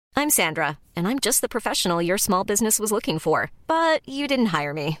I'm Sandra, and I'm just the professional your small business was looking for. But you didn't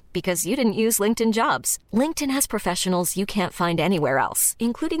hire me because you didn't use LinkedIn Jobs. LinkedIn has professionals you can't find anywhere else,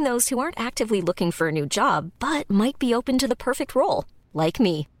 including those who aren't actively looking for a new job, but might be open to the perfect role, like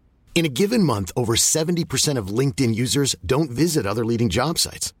me. In a given month, over 70% of LinkedIn users don't visit other leading job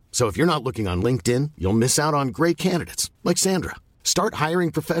sites. So if you're not looking on LinkedIn, you'll miss out on great candidates like Sandra. Start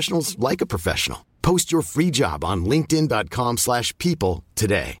hiring professionals like a professional. Post your free job on linkedin.com/people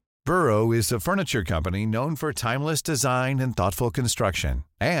today. Burrow is a furniture company known for timeless design and thoughtful construction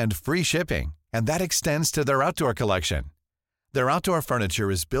and free shipping, and that extends to their outdoor collection. Their outdoor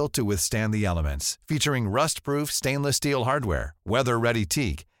furniture is built to withstand the elements, featuring rust-proof stainless steel hardware, weather-ready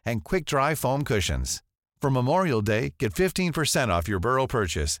teak, and quick-dry foam cushions. For Memorial Day, get 15% off your Burrow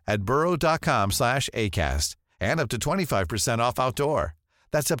purchase at burrow.com/acast and up to 25% off outdoor.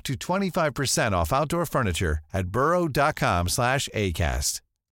 That's up to 25% off outdoor furniture at burrow.com/acast.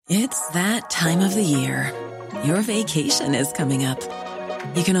 It's that time of the year. Your vacation is coming up.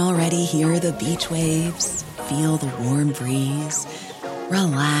 You can already hear the beach waves, feel the warm breeze,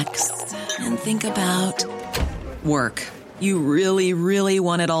 relax, and think about work. You really, really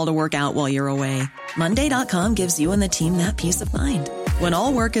want it all to work out while you're away. Monday.com gives you and the team that peace of mind. When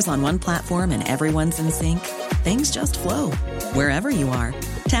all work is on one platform and everyone's in sync, things just flow. Wherever you are,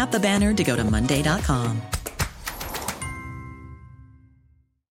 tap the banner to go to Monday.com.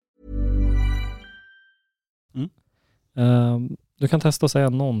 Du kan testa att säga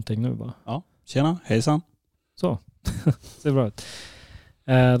någonting nu bara. Ja, tjena, hejsan. Så, ser bra ut.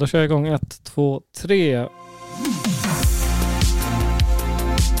 Då kör jag igång 1, 2, 3.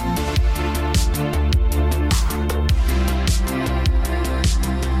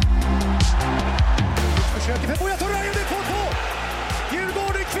 Försöker för Buya Turay och det är 2-2.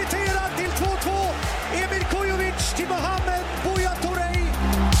 Djurgården kvitterar till 2-2. Emil Kujovic till Mohamed Buya Turay.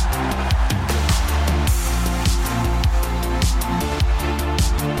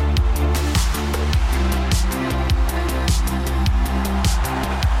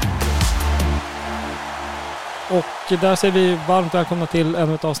 Och där säger vi varmt välkomna till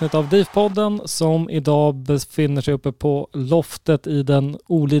ännu ett avsnitt av DIF-podden som idag befinner sig uppe på loftet i den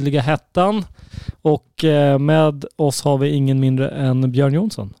olidliga hettan. Och med oss har vi ingen mindre än Björn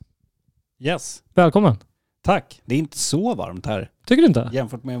Jonsson. Yes. Välkommen. Tack. Det är inte så varmt här. Tycker du inte?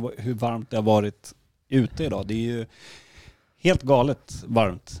 Jämfört med hur varmt det har varit ute idag. Det är ju helt galet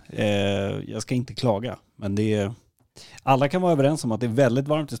varmt. Jag ska inte klaga, men det är... Alla kan vara överens om att det är väldigt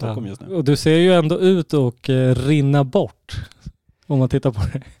varmt i Stockholm just nu. Och du ser ju ändå ut och rinna bort om man tittar på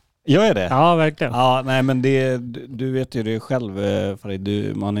det. Gör jag det? Ja, verkligen. Ja, nej men det, du vet ju det själv,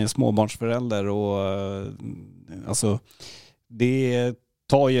 för man är småbarnsförälder och alltså det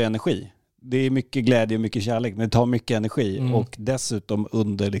tar ju energi. Det är mycket glädje och mycket kärlek, men det tar mycket energi och dessutom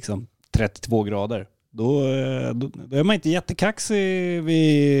under liksom 32 grader. Då är man inte jättekaxig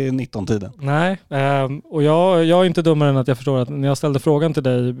vid 19-tiden. Nej, och jag är inte dummare än att jag förstår att när jag ställde frågan till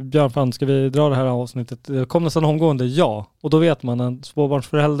dig, Björn, fan, ska vi dra det här avsnittet? Det kom nästan omgående ja. Och då vet man att en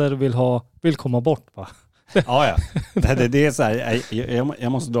småbarnsförälder vill komma bort, va? Ja. Det är så här,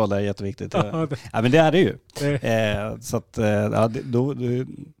 jag måste dra det här, jätteviktigt. Ja, men det är det ju. Så att,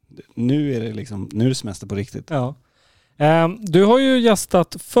 nu är det semester på riktigt. Ja. Du har ju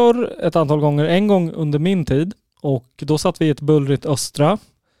gästat för ett antal gånger, en gång under min tid, och då satt vi i ett bullrigt Östra.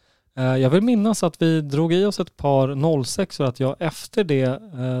 Jag vill minnas att vi drog i oss ett par 06 för att jag efter det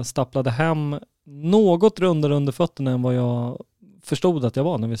stapplade hem något rundare under fötterna än vad jag förstod att jag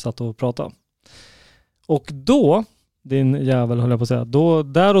var när vi satt och pratade. Och då, din jävel höll jag på att säga,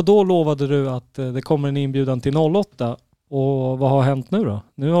 då lovade du att det kommer en inbjudan till 08. Och vad har hänt nu då?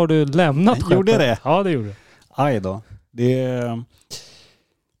 Nu har du lämnat skeppet. Gjorde det? Ja, det gjorde du. Aj då. Det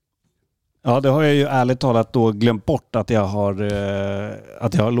har jag ju ärligt talat då glömt bort att jag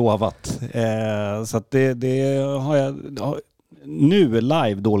har lovat. Så att det har jag nu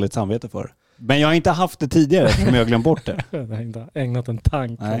live dåligt samvete för. Men jag har inte haft det tidigare eftersom jag har glömt bort det. Jag har inte ägnat en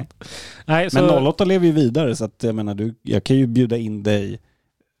tanke. Nej, men 08 lever ju vidare, så att jag menar, jag kan ju bjuda in dig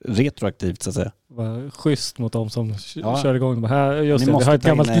retroaktivt så att säga. Var schysst mot dem som kör igång. Här, just det, vi har ett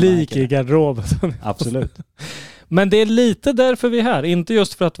gammalt lik i garderoben. Absolut. Men det är lite därför vi är här. Inte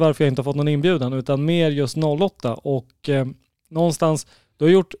just för att varför jag inte har fått någon inbjudan, utan mer just 08. Och någonstans, du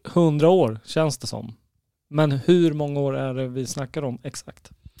har gjort 100 år, känns det som. Men hur många år är det vi snackar om exakt?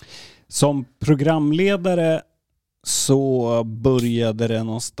 Som programledare så började det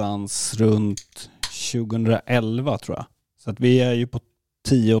någonstans runt 2011 tror jag. Så att vi är ju på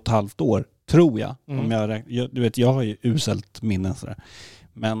 10,5 år, tror jag. Om du vet, jag har ju uselt minne sådär.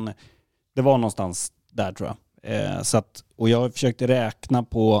 Men det var någonstans där tror jag. Så att, och jag försökte räkna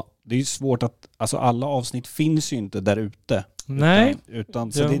på, det är ju svårt att, alltså alla avsnitt finns ju inte där ute. Nej.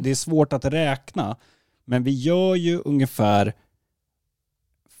 Så det är svårt att räkna. Men vi gör ju ungefär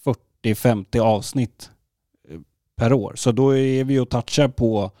 40-50 avsnitt per år. Så då är vi och touchar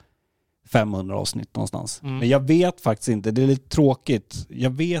på 500 avsnitt någonstans. Men jag vet faktiskt inte, det är lite tråkigt. Jag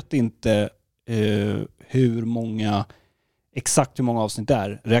vet inte exakt hur många avsnitt det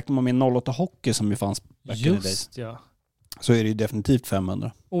är. Räknar man med 08 Hockey som ju fanns back in the days, så är det ju definitivt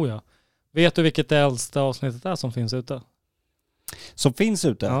 500. Oh ja. Vet du vilket det äldsta avsnittet är som finns ute? Som finns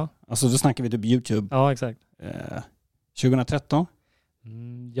ute? Ja. Alltså då snackar vi typ YouTube. Ja, exakt. 2013?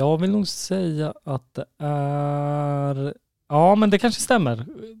 Jag vill nog säga att det är... Ja, men det kanske stämmer.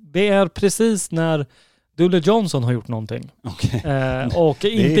 Det är precis när Dule Johnson har gjort någonting. Okay. Och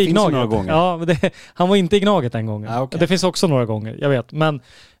inte i Gnaget. Några gånger. Ja, han var inte i Gnaget den gången. Ah, okay. Det finns också några gånger, jag vet. Men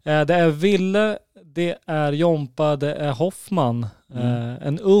det är Ville, det är Jompa, det är Hoffman.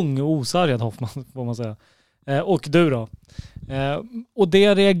 En ung och osargad Hoffman får man säga. Och du då. Och det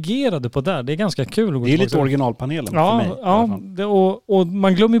jag reagerade på där, det är ganska kul. Det är lite originalpanelen för mig. Ja, och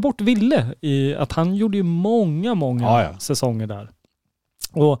man glömmer bort Ville i att han gjorde ju många säsonger där.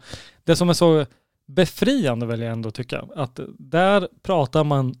 Och det som är så befriande vill jag ändå tycka, att där pratar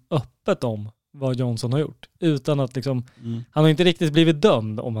man öppet om vad Johnson har gjort. Utan att liksom, han har inte riktigt blivit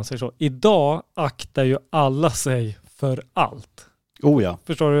dömd om man säger så. Idag aktar ju alla sig för allt. Oh ja.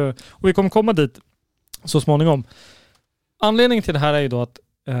 Förstår du? Och vi kommer komma dit så småningom. Anledningen till det här är ju då att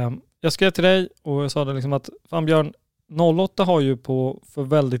jag skrev till dig och jag sa det liksom att fan Björn, 08 har ju för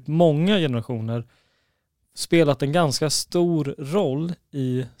väldigt många generationer spelat en ganska stor roll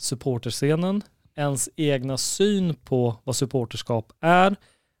i supporterscenen, ens egna syn på vad supporterskap är,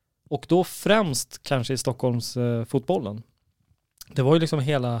 och då främst kanske i Stockholms fotbollen. Det var ju liksom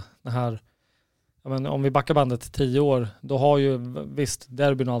hela det här, om vi backar bandet 10 år, då har ju visst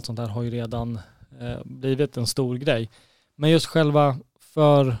derbyn och allt sånt där har ju redan blivit en stor grej. Men just själva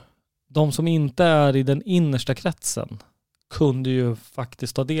för de som inte är i den innersta kretsen kunde ju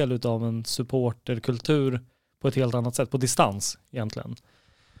faktiskt ta del av en supporterkultur på ett helt annat sätt, på distans egentligen.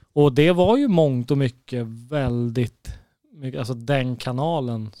 Och det var ju mångt och mycket väldigt mycket, alltså den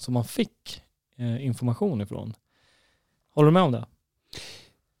kanalen som man fick information ifrån. Håller du med om det?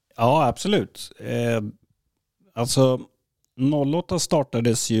 Ja, absolut. Alltså 08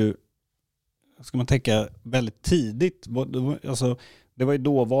 startades ju, ska man tänka, väldigt tidigt. Alltså, det var ju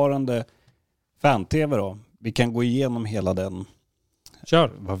dåvarande fan-tv då. Vi kan gå igenom hela den.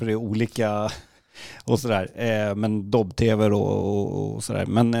 Kör. Varför det är olika och sådär. Men Dobb-tv och sådär.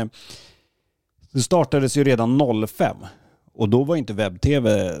 Men det startades ju redan 05. Och då var inte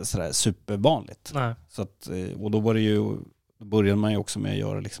webb-tv sådär supervanligt. Nej. Så att, och då var det ju, då började man ju också med att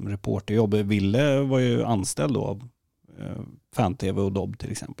göra liksom reporterjobb. Ville var ju anställd då av fan-tv och Dobb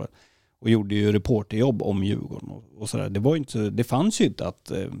till exempel. Och gjorde ju reporterjobb om Djurgården och sådär. Det fanns ju inte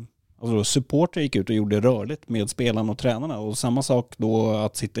att alltså supporter gick ut och gjorde rörligt med spelarna och tränarna. Och samma sak då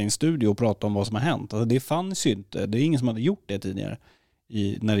att sitta i en studio och prata om vad som har hänt. Alltså det fanns ju inte. Det är ingen som hade gjort det tidigare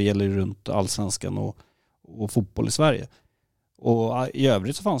när det gäller runt allsvenskan och fotboll i Sverige. Och i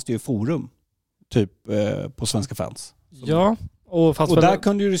övrigt så fanns det ju forum typ på Svenska fans. Ja. Och där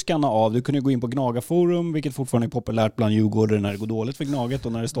kunde du scanna av. Du kunde gå in på Gnagarforum, vilket fortfarande är populärt bland Djurgårdare när det går dåligt för Gnaget.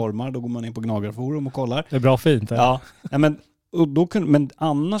 Och när det stormar, då går man in på Gnagarforum och kollar. Det är bra fint. Ja. Men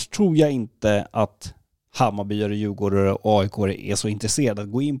annars tror jag inte att Hammarbyare, Djurgårdare och AIK är så intresserade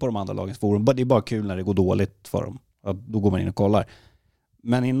att gå in på de andra lagens forum. Det är bara kul när det går dåligt för dem. Då går man in och kollar.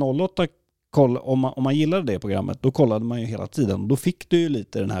 Men i 08, om man gillade det programmet, då kollade man ju hela tiden. Då fick du ju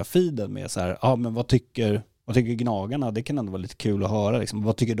lite den här feeden med så här, men vad tycker Gnagarna? Det kan ändå vara lite kul att höra. Liksom.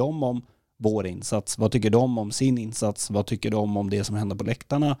 Vad tycker de om vår insats? Vad tycker de om sin insats? Vad tycker de om det som händer på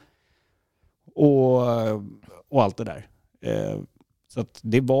läktarna? Och allt det där. Så att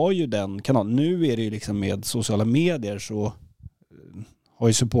det var ju den kanalen. Nu är det ju liksom med sociala medier så har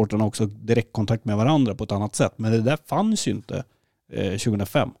ju supporterna också direktkontakt med varandra på ett annat sätt. Men det där fanns ju inte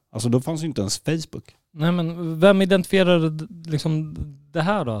 2005. Alltså då fanns ju inte ens Facebook. Nej, men vem identifierade liksom det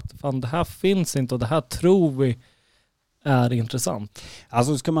här då? Att fan, det här finns inte och det här tror vi är intressant.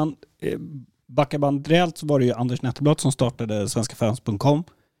 Alltså ska man backa band rejält så var det ju Anders Netteblad som startade svenskafans.com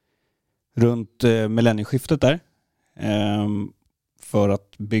runt millennieskiftet där. För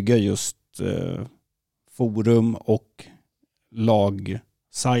att bygga just forum och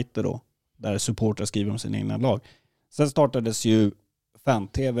lagsajter då, där supportrar skriver om sina egna lag. Sen startades ju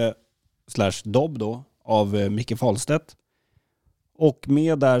fan-tv/Dobb då av Micke Fahlstedt. Och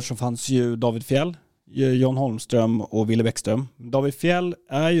med där så fanns ju David Fjell, John Holmström och Ville Bäckström. David Fjell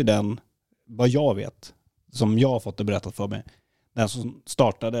är ju den, vad jag vet, som jag har fått det berättat för mig, den som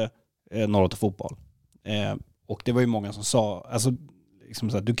startade 08 Fotboll. Och det var ju många som sa, alltså, liksom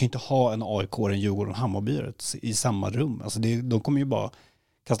så här, du kan inte ha en AIK, en Djurgården och Hammarby i samma rum. Alltså de kommer ju bara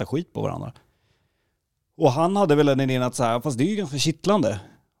kasta skit på varandra. Och han hade väl en idé att så här, fast det är ju ganska kittlande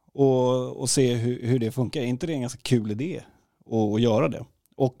och se hur det funkar. Är inte det en ganska kul idé att göra det?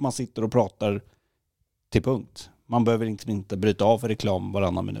 Och man sitter och pratar till punkt. Man behöver inte bryta av för reklam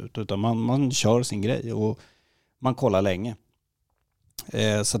varannan minut, utan man kör sin grej och man kollar länge.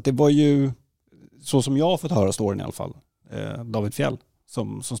 Så att det var ju så som jag har fått höra storyn i alla fall. David Fjell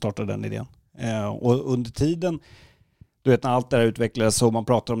som startade den idén. Och under tiden, du vet, när allt det här utvecklades, så man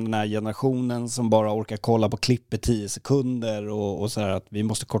pratar om den här generationen som bara orkar kolla på klipp i 10 sekunder och så här, att vi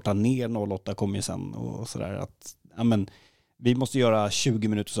måste korta ner 08 kommer ju sen och så där, att ja, men vi måste göra 20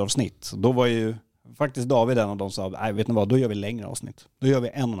 minuters avsnitt. Så då var ju faktiskt David en av dem som sa, nej, vet ni vad, då gör vi längre avsnitt. Då gör vi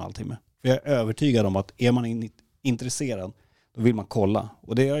 1,5 timme. För jag är övertygad om att är man intresserad, då vill man kolla.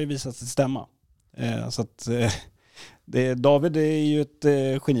 Och det har ju visat sig stämma. Så att David är ju ett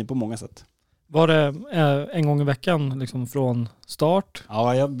geni på många sätt. Var det en gång i veckan liksom från start?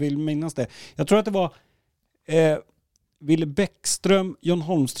 Ja, jag vill minnas det. Jag tror att det var Ville Bäckström, John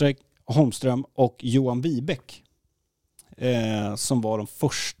Holmström och Johan Wibäck som var de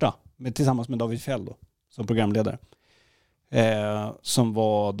första, tillsammans med David Fjell då, som programledare. Som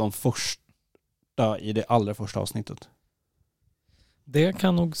var de första i det allra första avsnittet. Det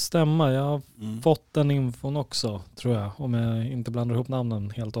kan nog stämma. Jag har fått den infon också, tror jag. Om jag inte blandar ihop namnen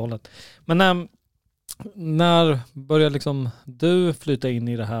helt och hållet. Men när började liksom du flytta in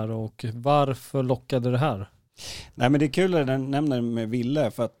i det här och varför lockade det här? Nej, men det är kul att den nämner med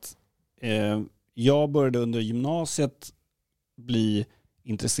Ville, för att jag började under gymnasiet bli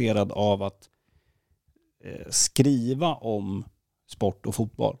intresserad av att skriva om sport och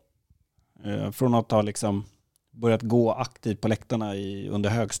fotboll. Från att ha liksom börjat gå aktivt på läktarna under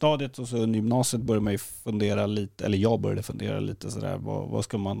högstadiet, och så under gymnasiet började man ju fundera lite, eller jag började fundera lite sådär,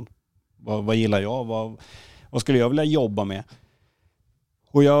 vad gillar jag, vad skulle jag vilja jobba med?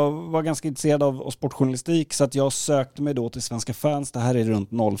 Och jag var ganska intresserad av sportjournalistik, så att jag sökte mig då till Svenska Fans. Det här är runt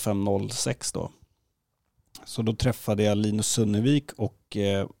 05-06 då. Så då träffade jag Linus Sunnevik och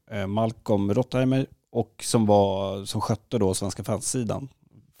Malcolm Rottheimer, och som skötte då Svenska Fans-sidan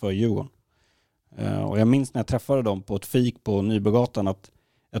för Djurgården. Och jag minns när jag träffade dem på ett fik på Nybrogatan att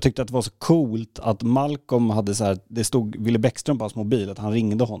jag tyckte att det var så coolt att Malcolm hade så här, det stod Ville Bäckström på hans mobil, att han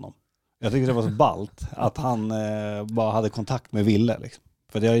ringde honom. Jag tyckte det var så ballt att han bara hade kontakt med Ville liksom.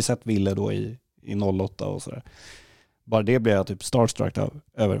 För jag har ju sett Ville då i 08 och sådär. Bara det blev jag typ starstruck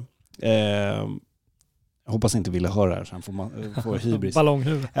över. Jag hoppas inte Ville höra här, sen får hybris.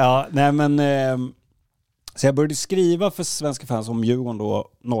 Ballonghuvud. Ja, nej men så jag började skriva för Svenska Fans om Djurgården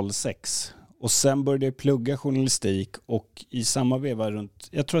då 06. Och sen började jag plugga journalistik, och i samma veva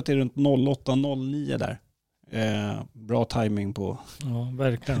jag tror att det är runt 08-09 där. Bra timing på, ja,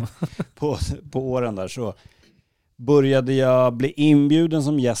 verkligen. på åren där, så började jag bli inbjuden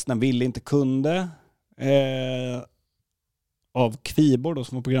som gäst när Ville inte kunde av Kviborg då,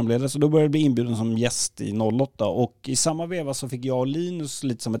 som var programledare, så då började jag bli inbjuden som gäst i 08, och i samma veva så fick jag och Linus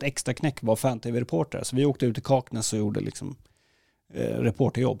lite som ett extra knäck, var fan-tv-reporter, så vi åkte ut till Kaknäs och gjorde liksom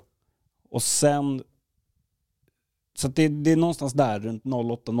reporterjobb. Och sen, så att det är någonstans där runt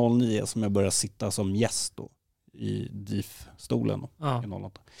 08-09 som jag började sitta som gäst då i DIF-stolen i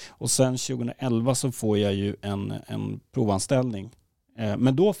 08. Och sen 2011 så får jag ju en provanställning.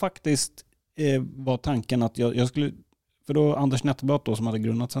 Men då faktiskt var tanken att jag skulle, för då Anders Netteblad då, som hade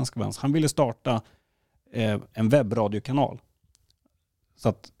grundat Svenska Fans, han ville starta en webbradiokanal. Så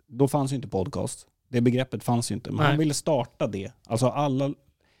att då fanns ju inte podcast. Det begreppet fanns ju inte. Men han ville starta det. Alltså alla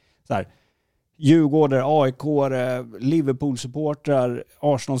så här, Djurgårdare, AIK, Liverpool-supportrar,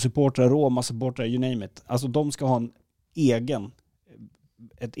 Arsenal-supportrar, Roma-supportrar, you name it. Alltså de ska ha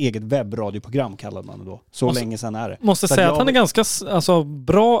ett eget webbradioprogram, kallade man det då. Så länge sedan är det. Måste säga att han är ganska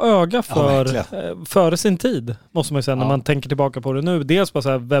bra öga före sin tid, måste man ju säga, när man tänker tillbaka på det nu. Dels på så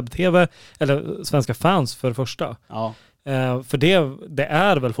här webb-tv, eller Svenska Fans för det första. Ja. För det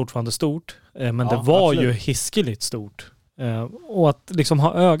är väl fortfarande stort, men det var absolut ju hiskeligt stort. Och att liksom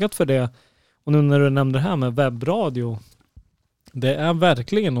ha ögat för det. Och nu när du nämnde det här med webbradio, det är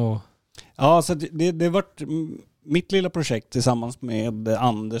verkligen att... Ja, så det varit mitt lilla projekt tillsammans med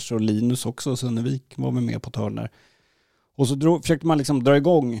Anders och Linus också. Sunnevik var med på törnar. Och så försökte man liksom dra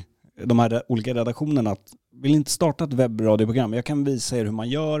igång de här olika redaktionerna. Att vill inte starta ett webbradioprogram? Jag kan visa er hur man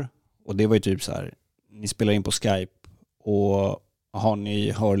gör. Och det var ju typ så här, ni spelar in på Skype och har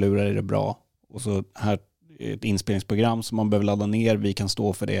ni hörlurar är det bra. Och så här är ett inspelningsprogram som man behöver ladda ner. Vi kan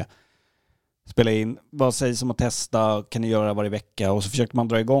stå för det. spela in. Vad sägs om att testa? Kan ni göra varje vecka? Och så försökte man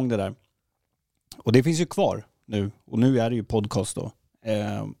dra igång det där. Och det finns ju kvar nu. Och nu är det ju podcast då.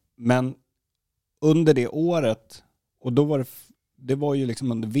 Men under det året, och då det var ju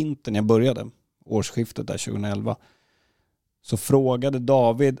liksom under vintern jag började, årsskiftet där 2011, så frågade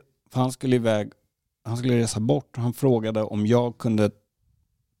David, för han skulle resa bort, och han frågade om jag kunde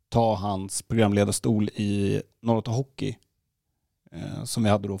ta hans programledarstol i 08 Hockey som vi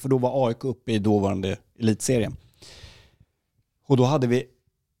hade då, för då var AIK uppe i dåvarande elitserien. Och då hade vi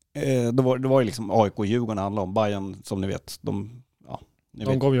det var ju liksom AIK och Djurgården handlade om. Bayern, som ni vet, de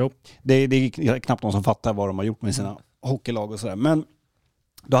gav ju upp. Det är knappt någon som fattar vad de har gjort med sina hockeylag och sådär. Men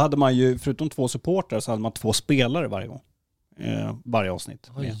då hade man ju, förutom 2 supportrar, så hade man 2 spelare varje gång. Varje avsnitt.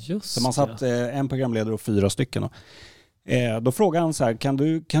 Så man satt en programledare och 4 stycken. Då frågade han så här,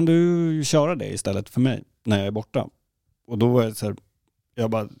 kan du köra det istället för mig när jag är borta? Och då var det så här,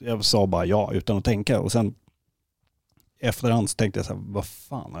 jag sa bara ja utan att tänka. Och sen efterhand så tänkte jag så här, vad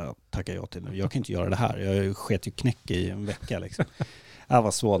fan har jag tackat jag till nu? Jag kan inte göra det här. Jag sket ju knäck i en vecka liksom. Jag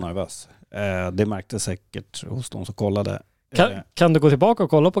var så nervös. Det märkte säkert hos de som kollade. Kan du gå tillbaka och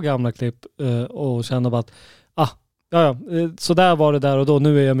kolla på gamla klipp och känna bara att så där var det där och då,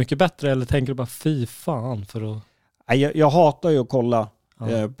 nu är jag mycket bättre, eller tänker du bara fy fan för att... Jag hatar ju att kolla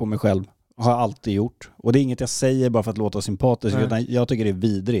på mig själv. Har alltid gjort. Och det är inget jag säger bara för att låta sympatisk, utan jag tycker det är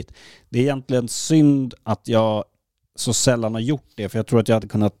vidrigt. Det är egentligen synd att jag så sällan har gjort det, för jag tror att jag hade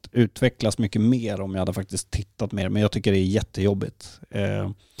kunnat utvecklas mycket mer om jag hade faktiskt tittat mer, men jag tycker det är jättejobbigt.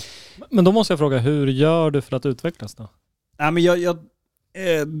 Men då måste jag fråga, hur gör du för att utvecklas då? Nej, men jag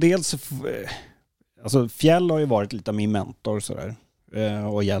dels alltså Fjäll har ju varit lite av min mentor sådär,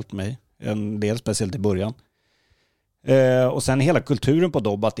 och hjälpt mig en del, speciellt i början. Och sen hela kulturen på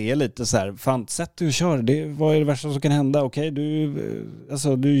Dobb, att det är lite så här, fan, sätt du kör, vad är det värsta som kan hända? Okej,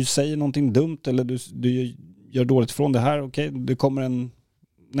 du säger någonting dumt, eller du gör dåligt från det här, okej, det kommer en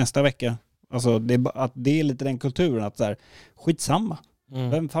nästa vecka. Alltså det är lite den kulturen, att så här, skitsamma.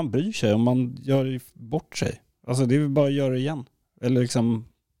 Vem fan bryr sig om man gör bort sig? Alltså det är bara att göra det igen. Eller liksom,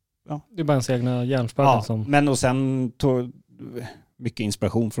 ja. Det är bara ens egna hjärnspärrar som... Men och sen tog mycket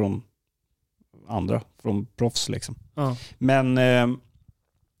inspiration från andra, från proffs liksom. Ja. Men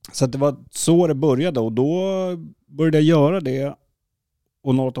så att det var så det började, och då började jag göra det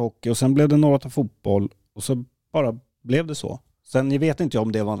och 08 Hockey, och sen blev det 08 Fotboll, och så bara blev det så. Sen jag vet inte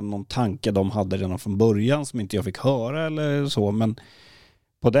om det var någon tanke de hade redan från början som inte jag fick höra eller så, men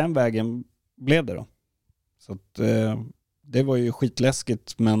på den vägen blev det då. Så att det var ju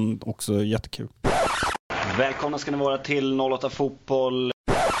skitläskigt, men också jättekul. Välkomna ska ni vara till 08 Fotboll.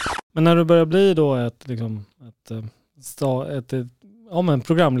 Men när du börjar bli då en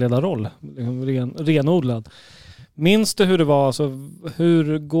programledarroll, liksom renodlad. Minns du hur det var? Alltså,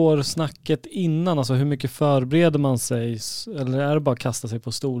 hur går snacket innan? Alltså, hur mycket förbereder man sig? Eller är det bara att kasta sig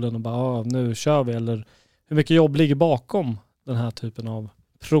på stolen och bara nu kör vi? Eller hur mycket jobb ligger bakom den här typen av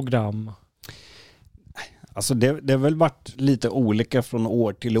program? Alltså det har väl varit lite olika från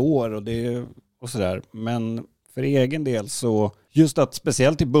år till år och sådär. Men för egen del så, just att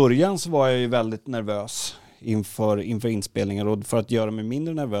speciellt i början så var jag ju väldigt nervös inför inspelningar, och för att göra mig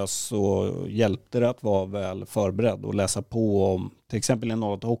mindre nervös så hjälpte det att vara väl förberedd och läsa på om till exempel i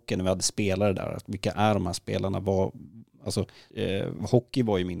 08 Hockey när vi hade spelare där, vilka är de här spelarna, hockey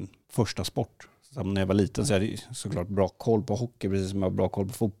var ju min första sport. Så när jag var liten så hade jag såklart bra koll på hockey, precis som jag har bra koll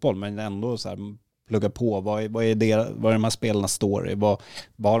på fotboll, men ändå så här, plugga på vad är de här spelarna står i, vad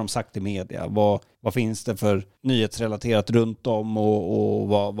har de sagt i media, vad finns det för nyhetsrelaterat runt om, och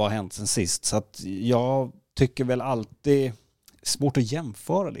vad har hänt sen sist. Så att jag tycker väl alltid svårt att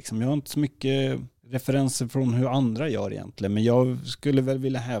jämföra liksom. Jag har inte så mycket referenser från hur andra gör egentligen, men jag skulle väl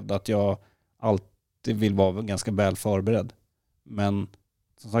vilja hävda att jag alltid vill vara ganska väl förberedd. Men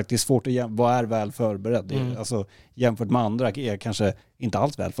som sagt, det är svårt att vad är väl förberedd? Alltså, jämfört med andra är jag kanske inte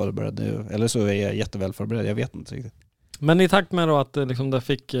alls väl förberedd, eller så är jag jätteväl förberedd, jag vet inte riktigt. Men i takt med då att liksom det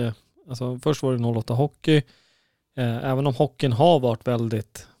fick, alltså först var det 08 Hockey, även om hockeyn har varit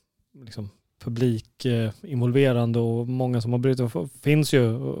väldigt liksom publikinvolverande och många som har brytt, finns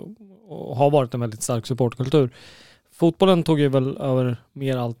ju och har varit en väldigt stark supportkultur. Fotbollen tog ju väl över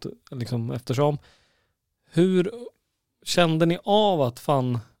mer allt liksom eftersom. Hur kände ni av att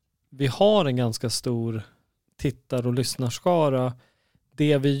vi har en ganska stor tittar- och lyssnarskara?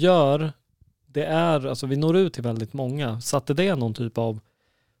 Det vi gör, det är, alltså vi når ut till väldigt många. Satte det någon typ av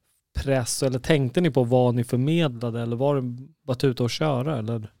press, eller tänkte ni på vad ni förmedlade, eller var det bara ute och köra,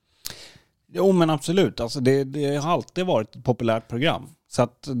 eller? Jo, men absolut. Alltså det har alltid varit ett populärt program. Så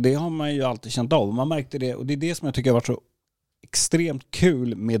att det har man ju alltid känt av. Man märkte det, och det är det som jag tycker har varit så extremt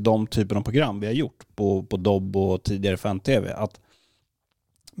kul med de typen av program vi har gjort på Dobb och tidigare Fan-TV, att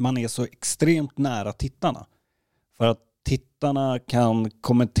man är så extremt nära tittarna. För att tittarna kan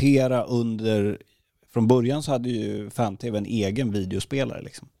kommentera från början så hade ju Fan-TV en egen videospelare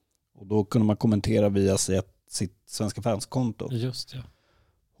liksom. Och då kunde man kommentera via sitt Svenska Fans-konto. Just det.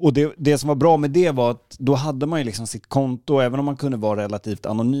 Och det som var bra med det var att då hade man ju liksom sitt konto, även om man kunde vara relativt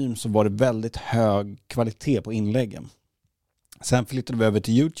anonym så var det väldigt hög kvalitet på inläggen. Sen flyttade vi över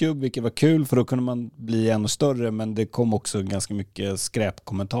till YouTube, vilket var kul för då kunde man bli ännu större, men det kom också ganska mycket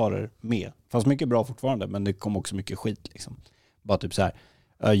skräpkommentarer med. Fast mycket bra fortfarande, men det kom också mycket skit liksom. Bara typ så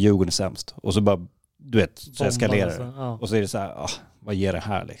här, Djurgården är sämst. Och så bara, du vet, så eskalerar det. Ja. Och så är det så här, vad ger det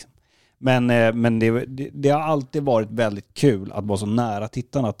här liksom? Men det har alltid varit väldigt kul att vara så nära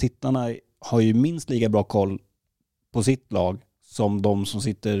tittarna. Tittarna har ju minst lika bra koll på sitt lag som de som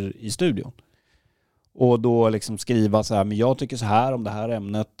sitter i studion. Och då liksom skriva så här, men jag tycker så här om det här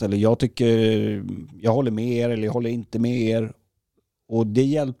ämnet, eller jag håller med er eller jag håller inte med er. Och det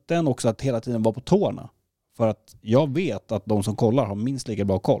hjälpte en också att hela tiden vara på tårna. För att jag vet att de som kollar har minst lika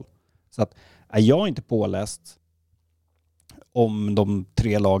bra koll. Så att är jag inte påläst om de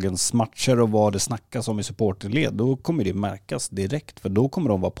 3 lagens matcher och vad det snackas om i supporterled, då kommer det märkas direkt, för då kommer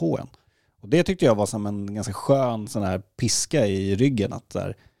de vara på en. Och det tyckte jag var som en ganska skön sån här piska i ryggen, att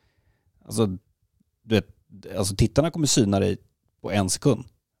där, alltså, du vet, alltså tittarna kommer syna dig på 1 sekund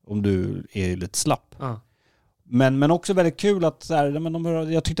om du är lite slapp. Men också väldigt kul att så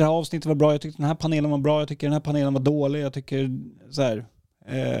här, jag tyckte det här avsnittet var bra, jag tyckte den här panelen var bra, jag tycker den här panelen var dålig, jag tycker så här,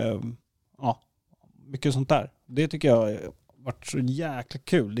 mycket sånt där. Det tycker jag varit så jäkla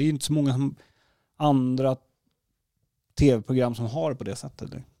kul. Det är ju inte så många andra tv-program som har det på det sättet.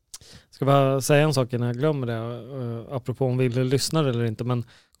 Ska bara säga en sak innan jag glömmer det, apropå om Ville lyssnar eller inte, men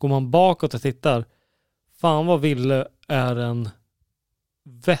går man bakåt och tittar, fan vad Ville är en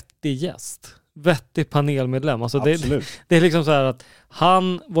vettig gäst. Vettig panelmedlem. Alltså det är liksom så här att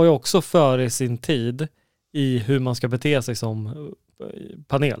han var ju också före sin tid i hur man ska bete sig som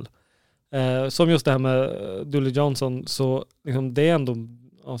panel. Som just det här med Dully Johnson, så liksom det är ändå,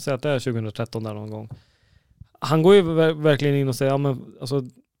 säg att det är 2013 där någon gång. Han går ju verkligen in och säger, ja men alltså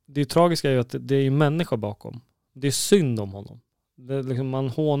det tragiska är ju att det är ju människor bakom. Det är synd om honom. Liksom, man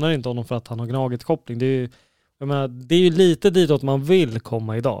hånar inte honom för att han har gnagit koppling. Det är ju lite ditåt man vill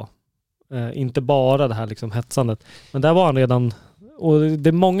komma idag. Inte bara det här liksom hetsandet. Men där var han redan, och det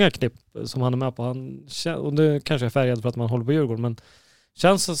är många klipp som han är med på. Och det kanske är färgad för att man håller på Djurgården, men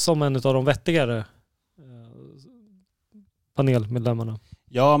känns som en av de vettigare panelmedlemmarna.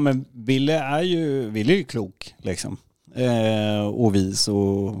 Ja, men Ville är ju klok liksom. Och vis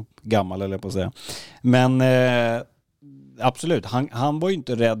och gammal, eller på att säga. Men absolut, han var ju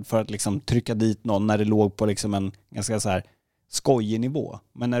inte rädd för att liksom trycka dit någon när det låg på liksom en ganska så här skojig nivå.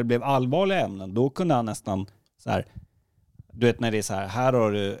 Men när det blev allvarliga ämnen, då kunde han nästan så här, du vet när det är så här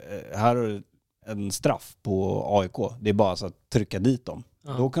har du en straff på AIK. Det är bara så att trycka dit dem.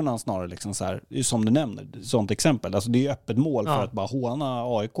 Då kunde han snarare liksom så här, som du nämner, sånt exempel. Alltså det är ju öppet mål för att bara håna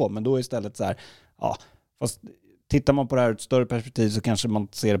AIK. Men då är istället så här, fast tittar man på det här ur ett större perspektiv så kanske man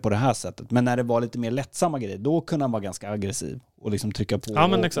ser det på det här sättet. Men när det var lite mer lättsamma grejer, då kunde han vara ganska aggressiv och liksom trycka på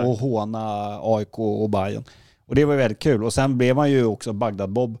och håna AIK och Bayern. Och det var väldigt kul. Och sen blev han ju också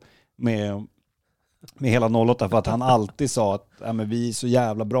Bagdad-Bob med hela 08, för att han alltid sa att men vi är så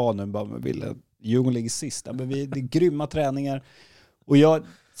jävla bra nu. Bara, Djurgården ligger sist. Men det är grymma träningar. Och jag,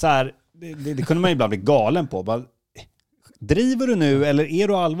 så här, det kunde man ibland bli galen på. Bara, driver du nu eller är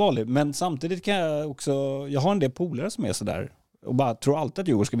du allvarlig? Men samtidigt kan jag också, jag har en del polare som är så där och bara tror alltid att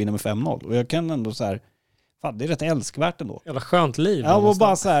Djurgården ska vinna med 5-0. Och jag kan ändå så här, fan, det är rätt älskvärt ändå. Jävla skönt liv. Ja, och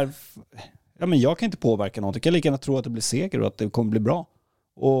bara så här, ja men jag kan inte påverka något. Jag kan lika gärna tro att det blir seger och att det kommer bli bra.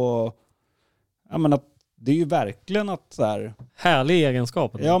 Och ja men att det är ju verkligen att så här, härlig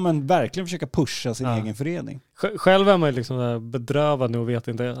egenskap. Ja, men verkligen försöka pusha sin egen förening. Själv är man ju liksom där bedrövad nu och vet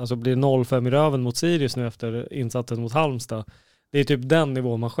inte. Alltså blir 0-5 i röven mot Sirius nu efter insatsen mot Halmstad. Det är typ den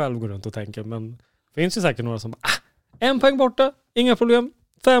nivån man själv går runt och tänker. Men det finns ju säkert några som 1 poäng borta, inga problem.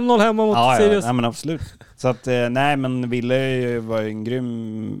 5-0 hemma mot Sirius. Ja, men absolut. Så att, nej men Ville var ju en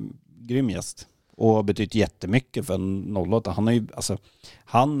grym gäst. Och har betytt jättemycket för 08. Han har ju, alltså,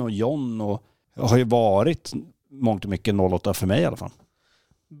 han och John och har ju varit mångt och mycket 08 för mig i alla fall.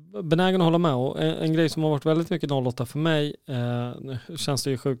 Benägen att hålla med. Och en grej som har varit väldigt mycket 08 för mig, nu känns det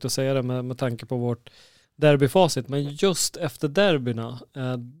ju sjukt att säga det med tanke på vårt derbyfacit, men just efter derbyna,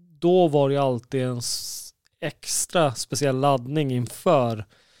 då var det alltid en extra speciell laddning inför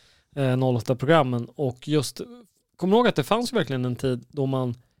 08-programmen. Och just, kommer ihåg att det fanns verkligen en tid då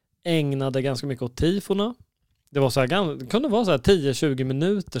man ägnade ganska mycket åt tifona. Det var så här, det kunde vara så här 10-20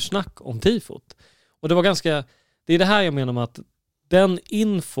 minuter snack om tifot. Och det var ganska, det är det här jag menar med att den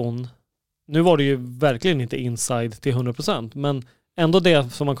infon, nu var det ju verkligen inte inside till 100%, men ändå det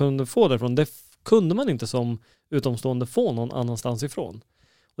som man kunde få därifrån, det kunde man inte som utomstående få någon annanstans ifrån.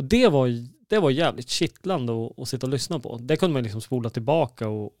 Och det var jävligt kittlande att sitta och lyssna på. Det kunde man liksom spola tillbaka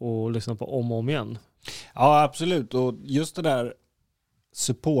och lyssna på om och om igen. Ja, absolut. Och just det där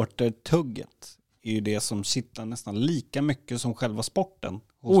supportertugget är ju det som kittlar nästan lika mycket som själva sporten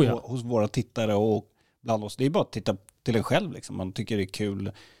hos våra tittare och bland oss. Det är bara att titta till en själv liksom. Man tycker det är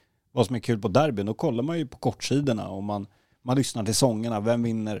kul. Vad som är kul på derbyn, då kollar man ju på kortsidorna och man lyssnar till sångerna. Vem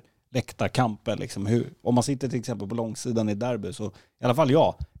vinner läktarkampen liksom? Om man sitter till exempel på långsidan i derby, så i alla fall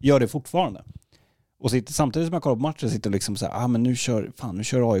jag gör det fortfarande. Och sitter, samtidigt som jag kollar på matchen, sitter liksom så här, men nu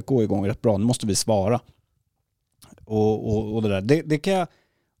kör AIK igång rätt bra, nu måste vi svara. Och det där. Det kan jag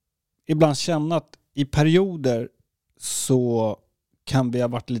ibland känna att i perioder så kan vi ha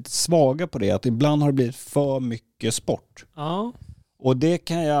varit lite svaga på det. Att ibland har det blivit för mycket sport. Ja. Och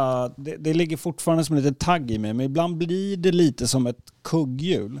det ligger fortfarande som en liten tagg i mig. Men ibland blir det lite som ett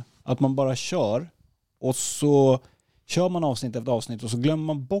kugghjul. Att man bara kör. Och så kör man avsnitt efter avsnitt. Och så glömmer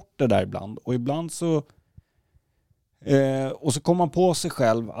man bort det där ibland. Och ibland så... och så kommer man på sig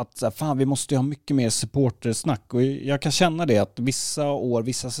själv att så här, fan, vi måste ha mycket mer supportersnack. Och jag kan känna det att vissa år,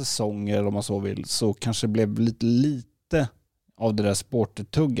 vissa säsonger om man så vill, så kanske det blev lite av det där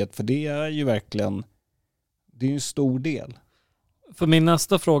supportertugget. För det är ju verkligen, det är ju en stor del. För min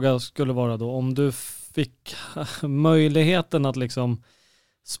nästa fråga skulle vara då, om du fick möjligheten att liksom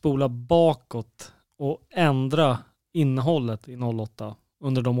spola bakåt och ändra innehållet i 08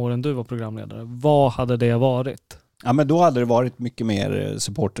 under de åren du var programledare, vad hade det varit? Ja, men då hade det varit mycket mer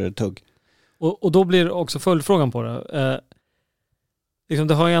supportertugg. Och då blir också följdfrågan på det. Liksom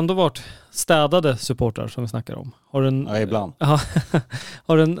det har ju ändå varit städade supportrar som vi snackar om. Ja, ibland.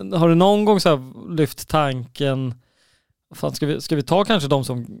 Har du någon gång så här lyft tanken, fan, ska vi ta kanske de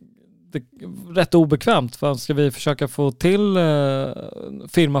som det är rätt obekvämt, för ska vi försöka få till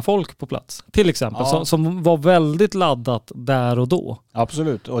firmafolk på plats till exempel, ja. som var väldigt laddat där och då.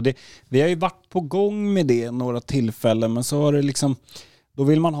 Absolut, och vi har ju varit på gång med det några tillfällen, men så har det liksom, då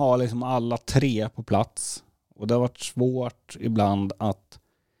vill man ha liksom alla tre på plats, och det har varit svårt ibland att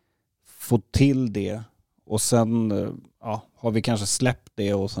få till det. Och sen har vi kanske släppt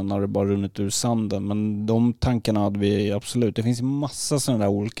det och sen har det bara runnit ur sanden. Men de tankarna hade vi absolut. Det finns ju massa sådana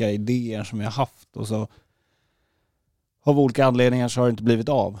där olika idéer som vi har haft. Och så av olika anledningar så har det inte blivit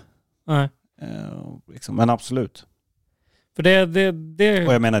av. Nej. Liksom. Men absolut. För det...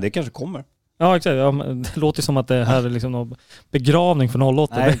 Och jag menar, det kanske kommer. Ja, exakt. Ja, det låter som att det här är liksom någon begravning för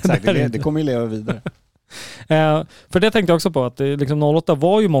 08. Nej, exakt. Det kommer ju leva vidare. För det tänkte jag också på, att det, liksom 08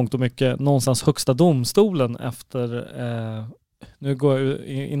 var ju mångt och mycket någonstans högsta domstolen efter, nu går jag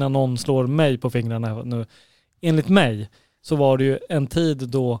innan någon slår mig på fingrarna nu, enligt mig så var det ju en tid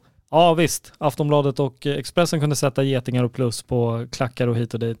då, ja visst, Aftonbladet och Expressen kunde sätta getingar och plus på klackar och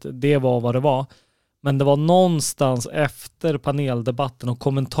hit och dit, det var vad det var, men det var någonstans efter paneldebatten och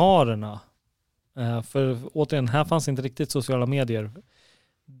kommentarerna, för återigen, här fanns inte riktigt sociala medier,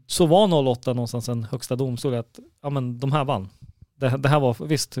 så var 08 någonstans en högsta domstol att ja, men de här vann. Det här var,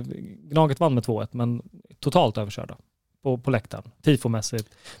 visst, Gnaget vann med 2-1, men totalt överkörda på läktaren. Tifomässigt,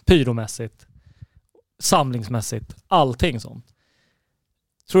 pyromässigt, samlingsmässigt, allting sånt.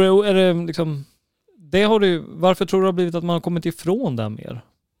 Tror jag, är det liksom, det har du, varför tror du det har blivit att man har kommit ifrån det mer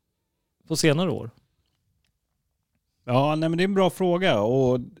på senare år? Ja, nej, men det är en bra fråga,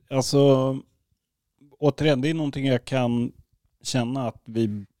 och alltså återigen, det är någonting jag kan känna att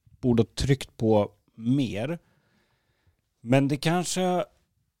vi borde ha tryckt på mer. Men det kanske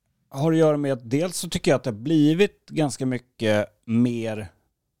har att göra med att dels så tycker jag att det har blivit ganska mycket mer,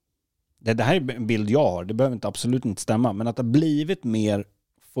 det här är en bild jag har, det behöver inte absolut inte stämma, men att det har blivit mer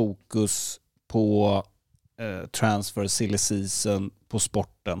fokus på transfer, silly season, på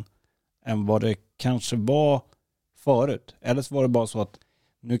sporten än vad det kanske var förut. Eller så var det bara så att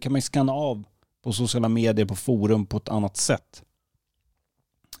nu kan man skanna av på sociala medier, på forum på ett annat sätt.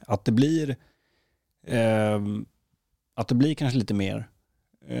 Att det blir kanske lite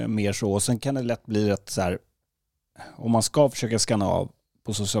mer så. Och sen kan det lätt bli att så här, om man ska försöka skanna av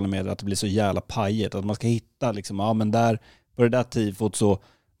på sociala medier, att det blir så jävla pajigt. Att man ska hitta liksom, ja men där på det där tifot så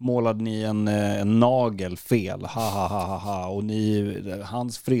målade ni en nagel fel. Ha. Och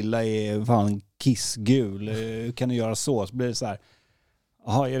hans frilla är fan kissgul. Hur kan du göra så? Så blir det så här,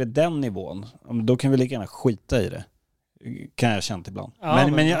 jaha, är det den nivån? Då kan vi lika gärna skita i det. Kan jag känna ibland. Ja,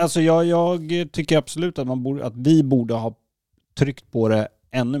 men jag tycker absolut att vi borde ha tryckt på det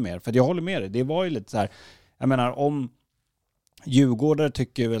ännu mer. För jag håller med dig. Det var ju lite så här, Jag menar, om djurgårdare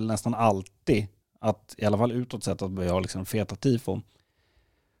tycker väl nästan alltid att, i alla fall utåt sett, att vi har liksom feta tifon.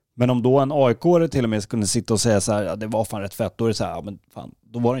 Men om då en AIK-are till och med skulle sitta och säga så här, ja, det var fan rätt fett, då är det så här, ja men fan,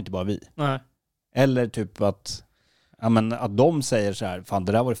 då var det inte bara vi. Nej. Eller typ att, ja, men att de säger så här, fan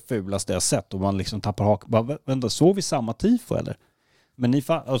det där var det fulaste jag sett, och man liksom tappar hakan. Vänta, såg vi samma tifo eller? Men ni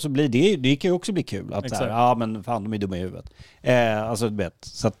och så blir det kan ju också bli kul att så här, ja men fan de är dumma i huvudet. Alltså vet,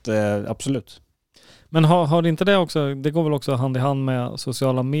 så att absolut. Men har inte det också, det går väl också hand i hand med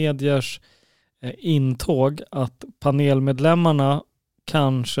sociala mediers intåg, att panelmedlemmarna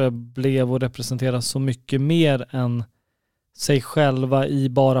kanske blev och representeras så mycket mer än sig själva i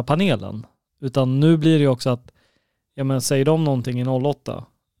bara panelen. Utan nu blir det ju också att, ja men säger de någonting i 08,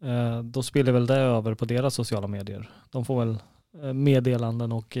 då spelar väl det över på deras sociala medier. De får väl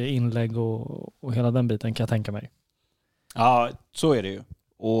meddelanden och inlägg och hela den biten, kan jag tänka mig. Ja, så är det ju.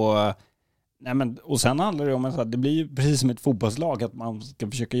 Och sen handlar det om att det blir ju precis som ett fotbollslag, att man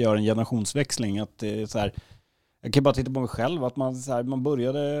ska försöka göra en generationsväxling. Att det är så här, jag kan bara titta på mig själv, att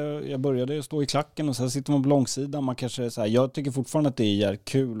jag började stå i klacken och sen sitter man på långsidan. Man kanske så här, jag tycker fortfarande att det är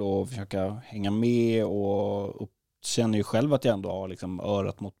kul att försöka hänga med och känner ju själv att jag ändå har liksom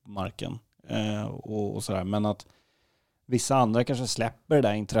örat mot marken och sådär. Men att vissa andra kanske släpper det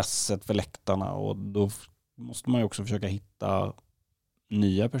där intresset för läktarna, och då måste man ju också försöka hitta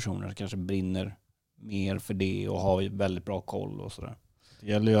nya personer som kanske brinner mer för det och har väldigt bra koll och sådär. Det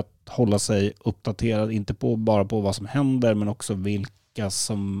gäller ju att hålla sig uppdaterad, inte bara på vad som händer, men också vilka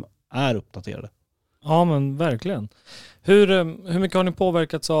som är uppdaterade. Ja men verkligen. Hur mycket har ni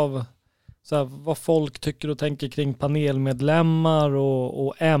påverkats av så här, vad folk tycker och tänker kring panelmedlemmar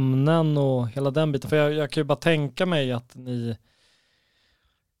och ämnen och hela den biten? För jag kan ju bara tänka mig att ni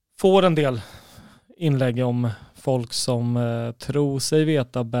får en del inlägg om folk som tror sig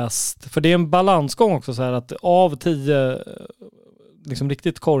veta bäst. För det är en balansgång också, så här att av 10 liksom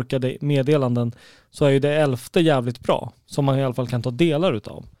riktigt korkade meddelanden så är ju det 11:e jävligt bra, som man i alla fall kan ta delar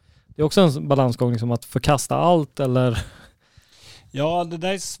utav. Det är också en balansgång liksom, att förkasta allt eller... Ja, det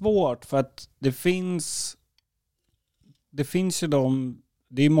där är svårt, för att det finns ju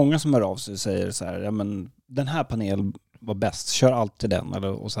det är många som hör av sig och säger så här, ja men den här panelen var bäst, kör alltid den,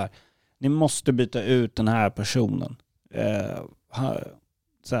 eller och så här. Ni måste byta ut den här personen.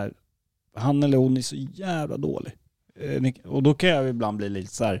 Så här, han eller hon är så jävla dålig. Och då kan jag ibland bli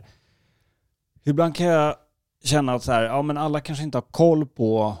lite så här, ibland kan jag känna att så här, ja men alla kanske inte har koll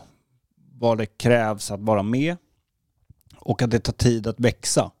på vad det krävs att vara med, och att det tar tid att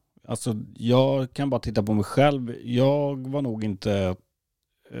växa. Alltså jag kan bara titta på mig själv. Jag var nog inte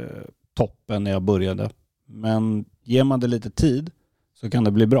toppen när jag började, men ger man det lite tid så kan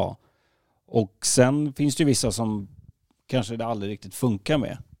det bli bra. Och sen finns det ju vissa som kanske det aldrig riktigt funkar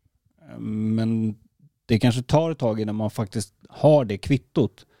med. Men det kanske tar ett tag innan man faktiskt har det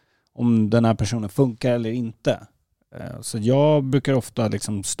kvittot, om den här personen funkar eller inte. Så jag brukar ofta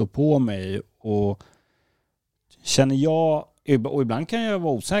liksom stå på mig, och känner jag, och ibland kan jag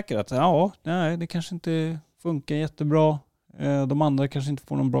vara osäker att det kanske inte funkar jättebra. De andra kanske inte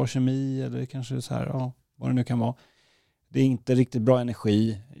får någon bra kemi, eller kanske så här, vad det nu kan vara. Det är inte riktigt bra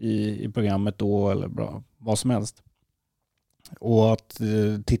energi i programmet då, eller bra, vad som helst. Och att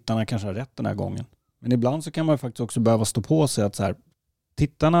tittarna kanske har rätt den här gången. Men ibland så kan man faktiskt också behöva stå på sig att så här,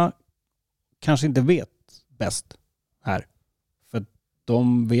 tittarna kanske inte vet bäst här. För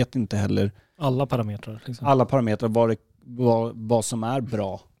de vet inte heller alla parametrar. Liksom. Alla parametrar, vad som är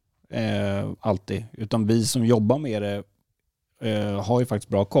bra alltid. Utan vi som jobbar med det har ju faktiskt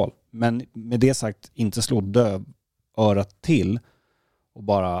bra koll. Men med det sagt, inte slå örat till och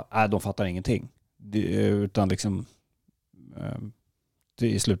bara, de fattar ingenting. Utan liksom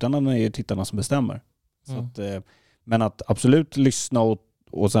i slutändan är det tittarna som bestämmer. Så att, men att absolut lyssna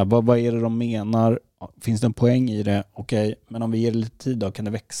och så här, vad är det de menar? Finns det en poäng i det? Okej, men om vi ger det lite tid då, kan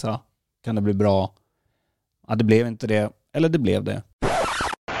det växa? Kan det bli bra? Ja, det blev inte det. Eller det blev det.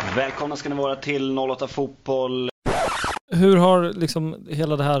 Välkomna ska ni vara till 08 Fotboll. Hur har liksom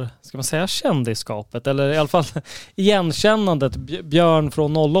hela det här, ska man säga, kändisskapet, eller i alla fall igenkännandet, Björn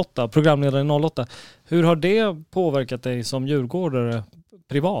från 08, programledaren i 08, hur har det påverkat dig som djurgårdare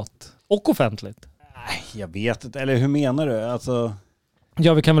privat och offentligt? Jag vet inte, eller hur menar du? Alltså...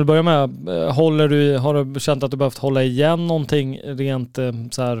 Ja, vi kan väl börja med, har du känt att du behövt hålla igen någonting rent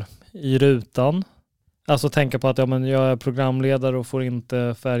så här i rutan? Alltså tänka på att jag är programledare och får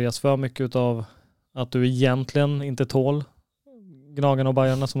inte färgas för mycket av att du egentligen inte tål Gnagarna och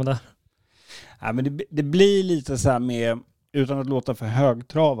Bajarna som är där. Ja, men det blir lite så här med, utan att låta för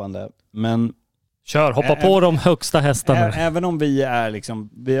högtravande, men hoppa på de högsta hästarna. Även om vi är liksom,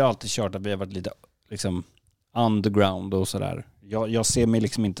 vi har alltid kört att vi har varit lite liksom underground och sådär. Jag ser mig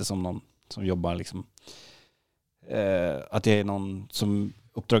liksom inte som någon som jobbar liksom, att jag är någon som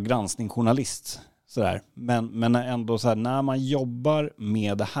Uppdrag granskning-journalist. Sådär. Men ändå så här, när man jobbar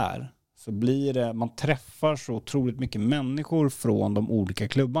med det här så blir det, man träffar så otroligt mycket människor från de olika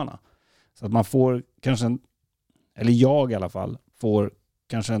klubbarna. Så att man får kanske eller jag i alla fall, får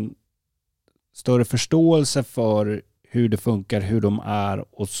kanske en större förståelse för hur det funkar, hur de är,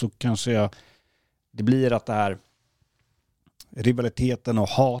 och så kanske det blir att det här rivaliteten och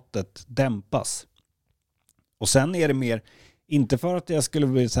hatet dämpas. Och sen är det mer, inte för att jag skulle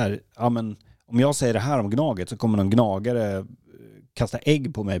bli så här, ja men om jag säger det här om Gnaget så kommer någon gnagare kasta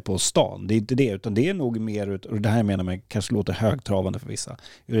ägg på mig på stan. Det är inte det, utan det är nog mer, och det här menar man kanske låter högtravande för vissa,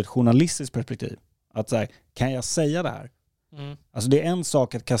 ur ett journalistiskt perspektiv. Att så här, kan jag säga det här? Mm. Alltså det är en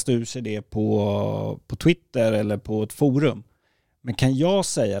sak att kasta ur sig det på Twitter eller på ett forum. Men kan jag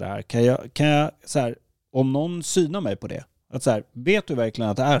säga det här? Kan jag så här, om någon synar mig på det, att så här, vet du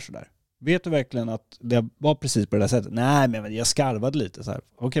verkligen att det är så där? Vet du verkligen att det var precis på det där sättet? Nej, men jag skarvade lite så här.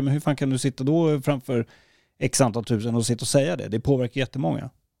 Okej, men hur fan kan du sitta då framför x antal tusen och sitta och säga det? Det påverkar jättemånga.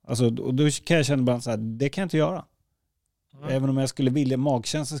 Alltså, och då kan jag känna bara så här, det kan jag inte göra. Mm. Även om jag skulle vilja,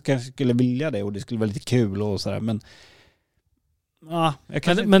 magkänslan kanske skulle vilja det och det skulle vara lite kul och sådär, men ja,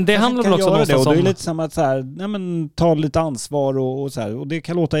 men det handlar väl också om det, och det är lite som att så här, nej men ta lite ansvar och så här, och det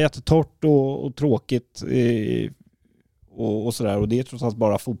kan låta jättetorrt och tråkigt och sådär, och det är trots allt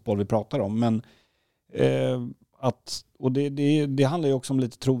bara fotboll vi pratar om, men och det handlar ju också om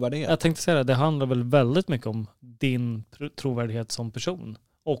lite trovärdighet. Jag tänkte säga det handlar väl väldigt mycket om din trovärdighet som person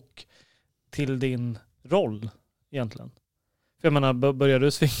och till din roll egentligen. För jag menar, börjar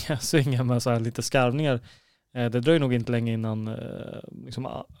du svinga med så här lite skarvningar, det dröjer nog inte länge innan liksom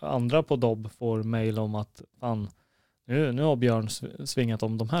andra på Dobb får mejl om att fan, nu har Björn svingat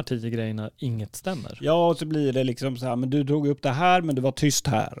om de här 10 grejerna, inget stämmer. Ja, och så blir det liksom så här, men du drog upp det här, men du var tyst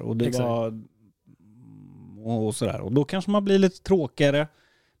här. Och det exakt. Var och sådär. Och då kanske man blir lite tråkigare.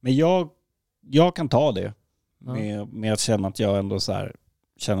 Men jag kan ta det med att känna att jag ändå så här,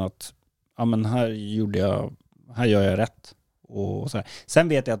 känner att ja, men här gör jag rätt. Och så här. Sen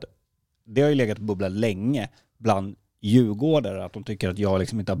vet jag att det har ju legat och bubblat länge bland djurgårdare, att de tycker att jag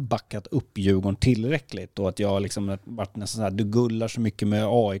liksom inte har backat upp Djurgården tillräckligt, och att jag liksom varit nästan så här, du gullar så mycket med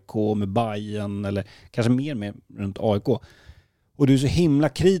AIK, med Bayern, eller kanske mer med runt AIK, och du är så himla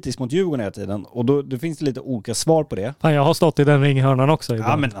kritisk mot Djurgården hela tiden, och då finns det lite olika svar på det. Fan, jag har stått i den ringhörnan också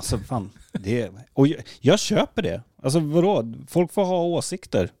ibland. Ja, men alltså fan, och jag köper det. Alltså vadå? Folk får ha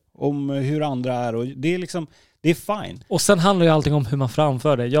åsikter om hur andra är, och det är liksom, det är fine. Och sen handlar ju allting om hur man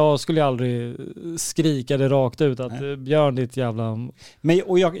framför det. Jag skulle ju aldrig skrika det rakt ut att nej. Björn, ditt jävla... Men,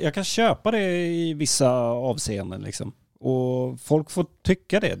 och jag kan köpa det i vissa avseenden liksom. Och folk får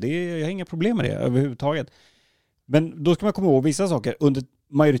tycka det. Jag har inga problem med det överhuvudtaget. Men då ska man komma ihåg vissa saker. Under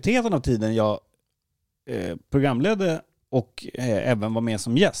majoriteten av tiden jag programledde och även var med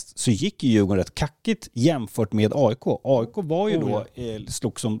som gäst, så gick ju Djurgården rätt kackigt jämfört med AIK. AIK var ju då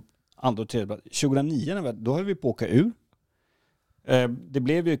slog som andra och tredje. 2009, då höll vi på att åka ur. Det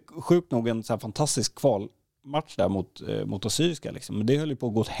blev ju sjukt nog en så här fantastisk kvalmatch där mot Assyriska. Liksom. Men det höll ju på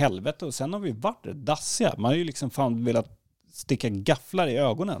att gå åt helvete. Och sen har vi varit dassiga. Man har ju liksom fan velat sticka gafflar i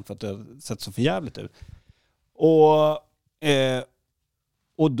ögonen för att det har sett så förjävligt ut.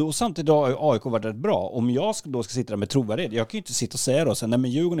 Och då samtidigt har AIK varit rätt bra. Om jag då ska sitta där med trovärdighet, jag kan ju inte sitta och säga då, nej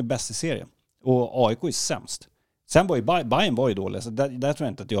men Djurgården är bäst i serien. Och AIK är sämst. Sen var ju Bayern var ju dålig, så där tror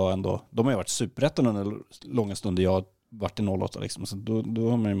jag inte att jag ändå... De har ju varit superrätten under långa stunder. Jag har varit i 08 liksom, så då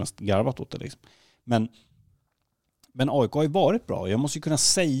har man ju mest garvat åt det liksom. Men AIK har ju varit bra, jag måste ju kunna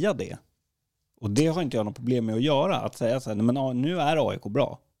säga det. Och det har inte jag något problem med att göra. Att säga så här, men nu är AIK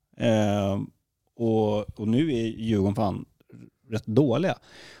bra. Och nu är Djurgården fan rätt dåliga.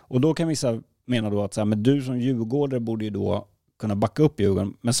 Och då kan vissa mena då att så här, men du som djurgårdare borde ju då kunna backa upp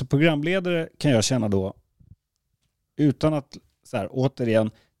Djurgården. Men som programledare kan jag känna då, utan att så här,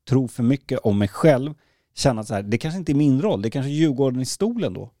 återigen tro för mycket om mig själv, känna att så här, det kanske inte är min roll, det är kanske Djurgården i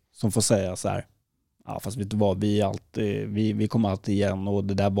stolen då som får säga så här, ja fast vet du vad, vi kommer alltid igen och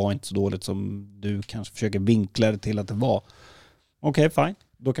det där var inte så dåligt som du kanske försöker vinkla det till att det var. Okej, fine.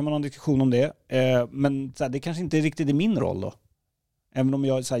 Då kan man ha en diskussion om det. Men så här, det kanske inte riktigt är min roll då. Även om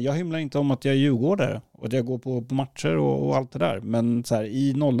jag hymlar inte om att jag är djurgårdare och att jag går på matcher och allt det där. Men så här,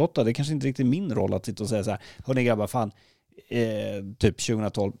 i 08, det kanske inte riktigt är min roll att sitta och säga så här, hörni grabbar, fan, typ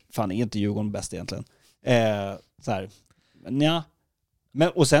 2012, fan är inte Djurgården bäst egentligen. Så här, ja. Men,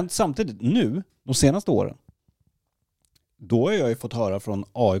 och sen samtidigt nu, de senaste åren, då har jag ju fått höra från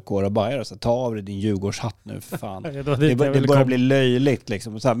AIK och Bayern, så ta av dig din Djurgårdshatt nu för fan. det börjar bli löjligt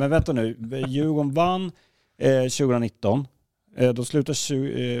liksom. Så här, men vänta nu, Djurgården vann 2019. Då slutar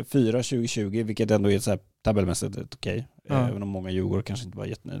 4-2020, vilket ändå är så här tabellmässigt okej. Även om många Djurgårdare kanske inte var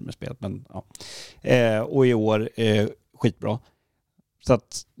jättenöjda med spelet. Men, ja. Och i år skitbra. Så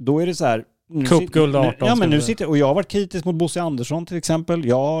att då är det så här... Cupguld 18. Ja, men nu sitter, och jag har varit kritisk mot Bosse Andersson till exempel.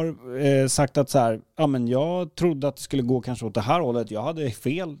 Jag har sagt att så här, ja, men jag trodde att det skulle gå kanske åt det här hållet. Jag hade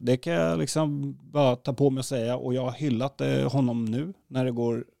fel. Det kan jag liksom bara ta på mig och säga. Och jag har hyllat honom nu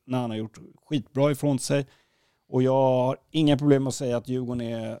när han har gjort skitbra ifrån sig. Och jag har inga problem att säga att Djurgården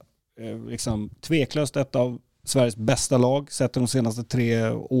är liksom tveklöst ett av Sveriges bästa lag sett de senaste 3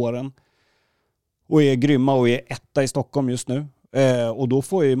 åren. Och är grymma och är etta i Stockholm just nu. Och då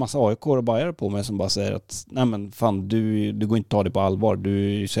får jag ju massa AIK och bajare på mig som bara säger att nej men fan, du går inte ta det på allvar. Du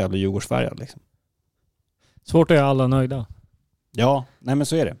är ju så jävla Djurgårdsfärgad liksom. Svårt att göra alla nöjda. Ja, nej men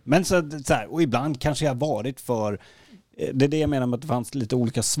så är det. Men så här, och ibland kanske jag varit för... Det är det jag menar med att det fanns lite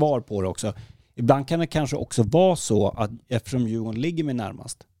olika svar på det också. Ibland kan det kanske också vara så att eftersom Djurgården ligger mig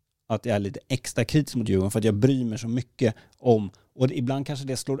närmast, att jag är lite extra kritisk mot Djurgården för att jag bryr mig så mycket om... Och ibland kanske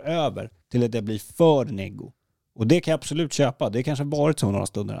det slår över till att det blir för nego. Och det kan jag absolut köpa. Det kanske varit så några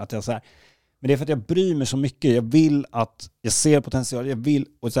stunder att jag så här, men det är för att jag bryr mig så mycket. Jag vill att jag ser potential. Jag vill,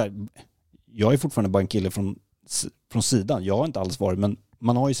 och så här, jag är fortfarande bara en kille från sidan. Jag har inte alls varit, men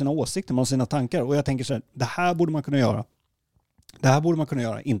man har ju sina åsikter, man har sina tankar. Och jag tänker så här, det här borde man kunna göra. Det här borde man kunna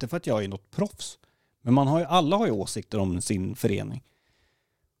göra. Inte för att jag är något proffs. Men alla har ju åsikter om sin förening.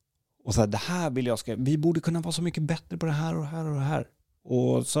 Och så här, det här vill vi borde kunna vara så mycket bättre på det här och det här och det här.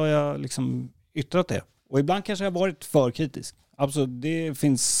 Och så har jag liksom yttrat det. Och ibland kanske jag har varit för kritisk. Absolut, det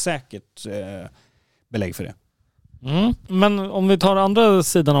finns säkert belägg för det. Men om vi tar andra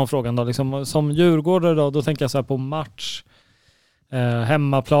sidan av frågan då, liksom, som djurgårdare då tänker jag så här på match,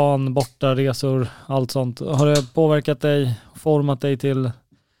 hemmaplan, bortaresor, allt sånt. Har det påverkat dig, format dig till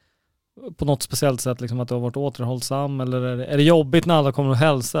på något speciellt sätt, liksom, att du har varit återhållsam, eller är det jobbigt när alla kommer och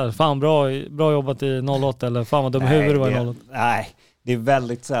hälsar? Fan, bra jobbat i 08, eller fan vad dum huvud du var i 08. Nej, det är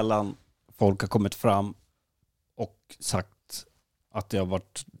väldigt sällan folk har kommit fram och sagt att jag har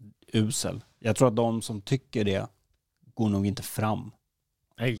varit usel. Jag tror att de som tycker det går nog inte fram.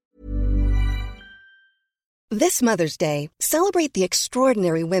 Nej. This Mother's Day, celebrate the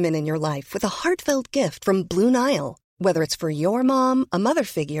extraordinary women in your life with a heartfelt gift from Blue Nile. Whether it's for your mom, a mother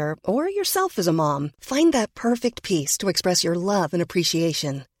figure, or yourself as a mom, find that perfect piece to express your love and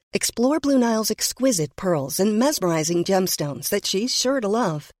appreciation. Explore Blue Nile's exquisite pearls and mesmerizing gemstones that she's sure to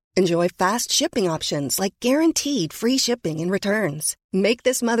love. Enjoy fast shipping options like guaranteed free shipping and returns. Make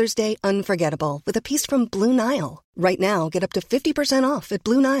this Mother's Day unforgettable with a piece from Blue Nile. Right now, get up to 50% off at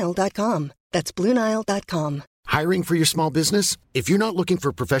BlueNile.com. That's BlueNile.com. Hiring for your small business? If you're not looking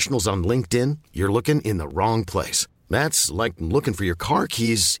for professionals on LinkedIn, you're looking in the wrong place. That's like looking for your car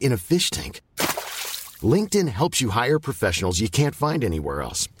keys in a fish tank. LinkedIn helps you hire professionals you can't find anywhere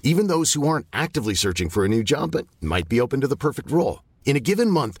else, even those who aren't actively searching for a new job but might be open to the perfect role. In a given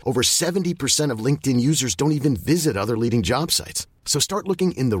month, over 70% of LinkedIn users don't even visit other leading job sites. So start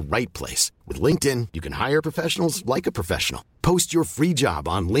looking in the right place. With LinkedIn, you can hire professionals like a professional. Post your free job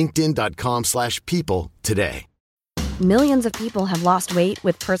on linkedin.com/people today. Millions of people have lost weight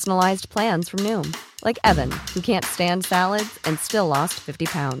with personalized plans from Noom. Like Evan, who can't stand salads and still lost 50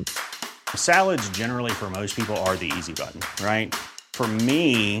 pounds. Salads generally for most people are the easy button, right? For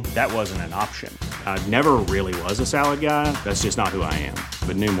me, that wasn't an option. I never really was a salad guy. That's just not who I am.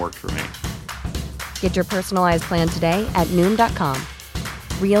 But Noom worked for me. Get your personalized plan today at Noom.com.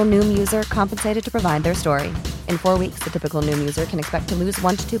 Real Noom user compensated to provide their story. In 4 weeks, the typical Noom user can expect to lose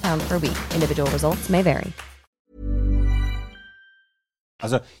 1 to 2 pounds per week. Individual results may vary.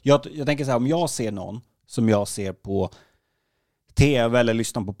 Alltså, jag tänker så här, om jag ser någon som jag ser på tv eller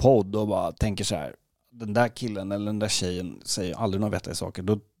lyssnar på podd och bara tänker så här, den där killen eller den där tjejen säger aldrig några vettiga saker,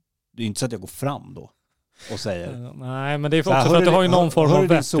 då det är inte så att jag går fram då och säger nej, men det är också för att du har ju någon form av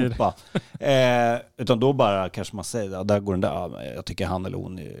vett sopa. Utan då bara kanske man säger, där går den där, jag tycker han eller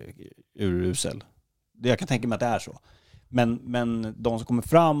hon är urusel. Jag kan tänka mig att det är så. Men de som kommer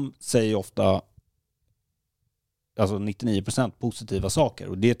fram säger ofta alltså 99% positiva saker,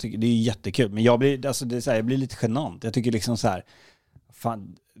 och det är jättekul. Men jag blir, alltså det är så här, jag blir lite genant. Jag tycker liksom så här,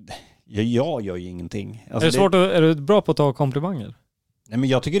 fan, jag gör ju ingenting. Alltså är du bra på att ta komplimanger? Nej, men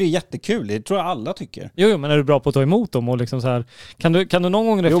jag tycker det är jättekul. Det tror jag alla tycker. Jo, men är du bra på att ta emot dem och liksom så här, kan du någon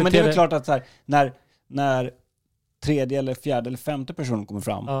gång reflektera? Jo, men det är väl klart att så här, när tredje eller fjärde eller femte personen kommer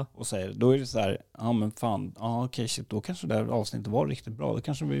fram och säger, då är det så här, ja men fan, okej, shit, då kanske det här avsnittet var riktigt bra. Det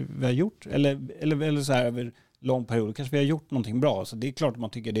kanske vi har gjort, eller så här över lång period, kanske vi har gjort någonting bra. Så det är klart att man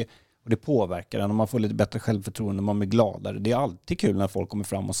tycker det, och det påverkar en, och man får lite bättre självförtroende, man blir gladare. Det är alltid kul när folk kommer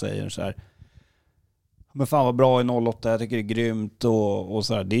fram och säger så här, men fan vad bra i 08, jag tycker det är grymt och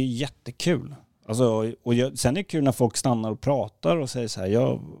så här. Det är jättekul. Alltså, sen är det kul när folk stannar och pratar och säger så här,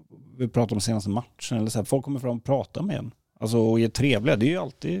 jag vill prata om senaste matchen eller så här, folk kommer fram och pratar med en. Alltså, och är trevliga, det är ju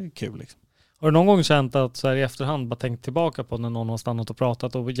alltid kul liksom. Har du någon gång känt att så här i efterhand bara tänkt tillbaka på när någon har stannat och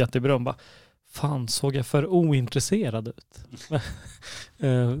pratat och gett dig beröm, bara fan, såg jag för ointresserad ut?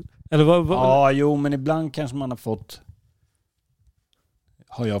 Eller vad? Ja, jo, men ibland kanske man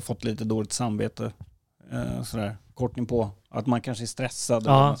har jag fått lite dåligt samvete sådär, kortning på att man kanske är stressad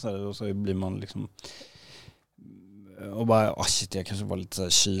och så blir man liksom och bara, shit, jag kanske var lite så här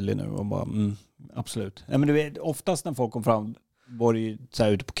kylig nu och bara, absolut. Ja, men du vet, oftast när folk kom fram var det ju så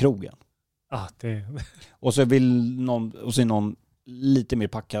här ute på krogen. Och så vill någon lite mer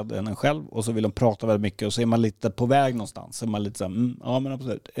packad än en själv och så vill de prata väldigt mycket och så är man lite på väg någonstans. Så är man lite så här, ja men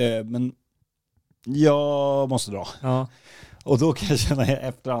absolut. Men jag måste dra. Ja. Och då kan jag känna i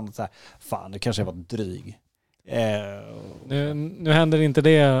efterhand så här, fan, det kanske jag var dryg. Nu händer inte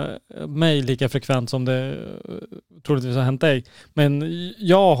det mig lika frekvent som det troligtvis har hänt dig. Men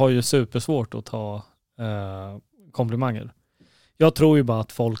jag har ju supersvårt att ta komplimanger. Jag tror ju bara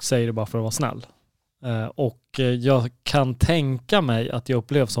att folk säger det bara för att vara snäll. Och jag kan tänka mig att jag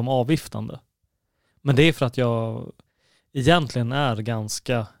upplevs som avviftande. Men det är för att jag egentligen är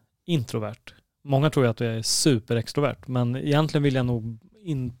ganska introvert. Många tror ju att jag är superextrovert. Men egentligen vill jag nog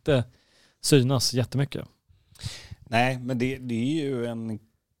inte synas jättemycket. Nej, men det är ju en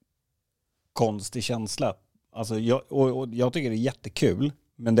konstig känsla. Alltså jag tycker det är jättekul.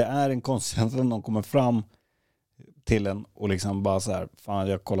 Men det är en konstig känsla när någon kommer fram till en och liksom bara så här, fan,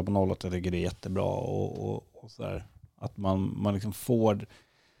 jag kollar på 08, jag tycker det är jättebra och så här, att man liksom får,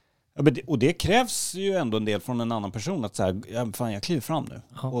 och det krävs ju ändå en del från en annan person att så här, fan, jag kliver fram nu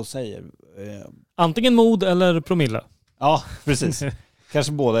och säger antingen mod eller promille. Ja, precis.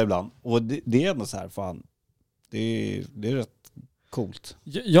 Kanske båda ibland. Och det är ändå så här, fan, det är rätt coolt.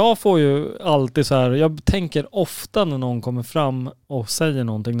 Jag får ju alltid så här, jag tänker ofta när någon kommer fram och säger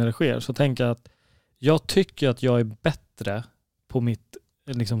någonting när det sker, så tänker jag att jag tycker att jag är bättre på mitt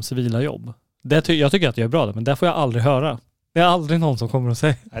liksom civila jobb. Jag tycker att jag är bra där, men det får jag aldrig höra. Det är aldrig någon som kommer och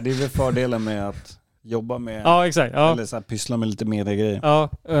säger. Nej, det är väl fördelen med att jobba med, ja, exakt, ja. Eller så här, pyssla med lite mer grejer. Ja,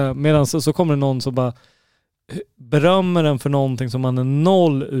 medan så kommer det någon som bara berömmer en för någonting som man är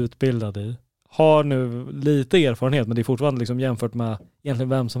noll utbildad i. Har nu lite erfarenhet, men det är fortfarande liksom jämfört med egentligen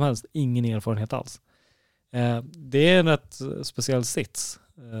vem som helst ingen erfarenhet alls. Det är en rätt speciell sits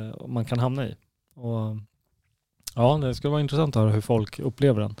man kan hamna i. Och ja, det skulle vara intressant att höra hur folk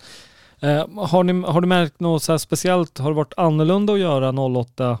upplever den. Har du märkt något så här speciellt? Har det varit annorlunda att göra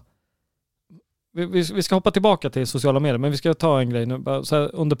 08? Vi ska hoppa tillbaka till sociala medier, men vi ska ta en grej nu. Så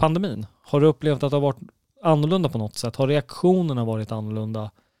här, under pandemin, har du upplevt att det har varit annorlunda på något sätt? Har reaktionerna varit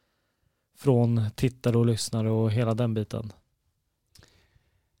annorlunda från tittare och lyssnare och hela den biten?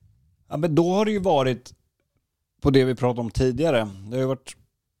 Ja, men då har det ju varit på det vi pratade om tidigare. Det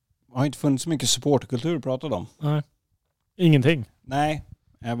har inte funnits så mycket supportkultur att prata om. Nej, ingenting. Nej,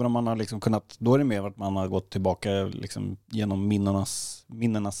 även om man har liksom kunnat, då är det mer att man har gått tillbaka liksom genom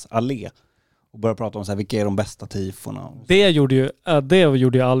minnenas allé och börjat prata om så här, vilka är de bästa tiforna. Det gjorde ju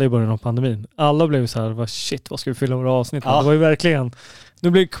alla i början av pandemin. Alla blev så här, vad ska vi fylla våra avsnitt med? Ja. Det var ju verkligen, nu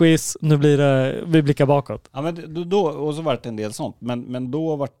blir det quiz, nu blir det, vi blickar bakåt. Ja, men då och så var det en del sånt. Men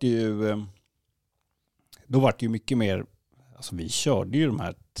då var det ju mycket mer, alltså vi körde ju de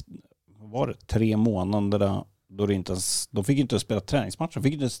här, var det 3 månader då det inte ens, de fick inte spela träningsmatcher, de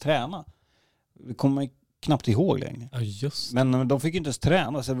fick inte ens träna. Det kommer man knappt ihåg längre. Ja, just. Men de fick inte ens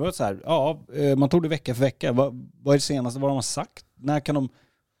träna, så det var så här, man tog det vecka för vecka. Vad är det senaste, vad de har sagt? När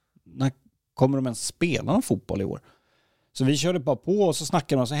kommer de ens spela någon fotboll i år? Så vi körde bara på och så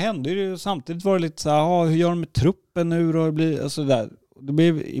snackade man, så hände det. Samtidigt var det lite så här, hur gör de med truppen nu då? Det blir, alltså där.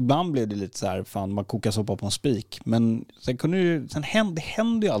 Ibland blev det lite så här, fan, man kokar soppa på en spik. Men sen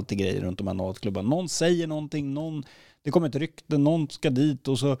händer ju alltid grejer runt de här 08-klubbarna. Någon säger någonting, det kommer ett rykte, någon ska dit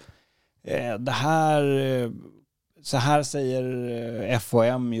och så så här säger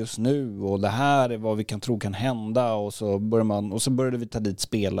FHM just nu och det här är vad vi kan tro kan hända, och så började vi ta dit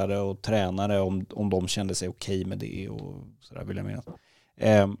spelare och tränare om de kände sig okej med det och så där, vill jag mena.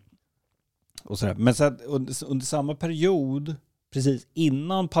 Och så där. Men så under samma period, precis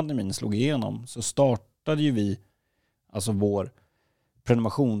innan pandemin slog igenom, så startade ju vi alltså vår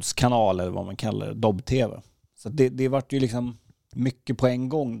prenumerationskanal, eller vad man kallar det, Dobb-TV. Så det vart ju liksom mycket på en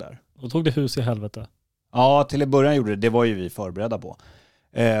gång där. Och tog det hus i helvete? Ja, till i början gjorde det var ju vi förberedda på.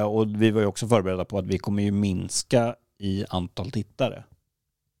 Och vi var ju också förberedda på att vi kommer ju minska i antal tittare.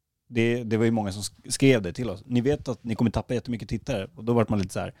 Det var ju många som skrev det till oss. Ni vet att ni kommer tappa jättemycket tittare. Och då var man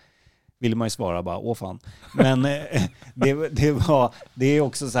lite så här, ville man ju svara bara, åh fan. Men det är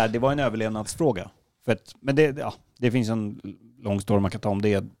också så här, det var en överlevnadsfråga. Men det finns en lång story man kan ta om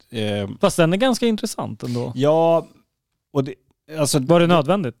det. Fast den är ganska intressant ändå. Ja, och alltså, var det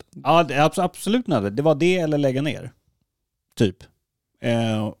nödvändigt? Ja, det är absolut nödvändigt. Det var det eller lägga ner. Typ.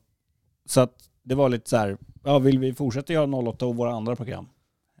 Så att det var lite så här, ja, vill vi fortsätta göra 08 och våra andra program?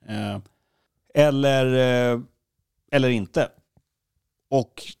 Eller inte.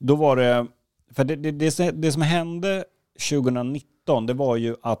 Och då var det, för det som hände 2019, det var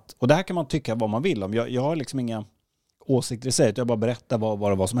ju att, och det här kan man tycka vad man vill om. Jag har liksom inga åsikter i sig, jag bara berättar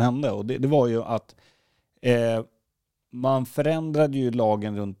vad det var som hände. Och det var ju att man förändrade ju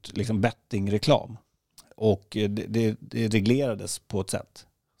lagen runt liksom bettingreklam. Och det reglerades på ett sätt.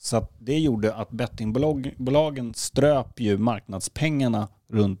 Så att det gjorde att bettingbolagen ströp ju marknadspengarna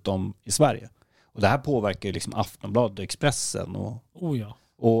runt om i Sverige. Och det här påverkar ju liksom Aftonbladet och Expressen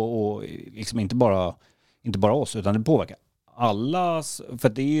och liksom inte bara oss, utan det påverkar alla. För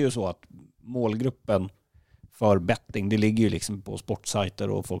det är ju så att målgruppen för betting, det ligger ju liksom på sportsajter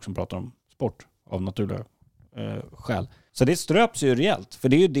och folk som pratar om sport av naturliga skäl. Så det ströps ju rejält, för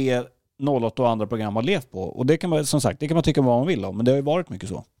det är ju det 08 och andra program har levt på. Och det kan man, som sagt, det kan man tycka vad man vill om, men det har ju varit mycket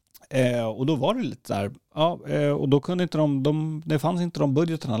så. Och då var det lite så här, och då kunde inte det fanns inte de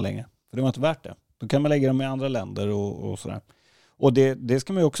budgeterna längre, för det var inte värt det. Då kan man lägga dem i andra länder och sådär. Och det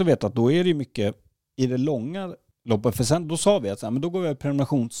ska man ju också veta, att då är det ju mycket i det långa loppet. För sen då sa vi att så här, men då går vi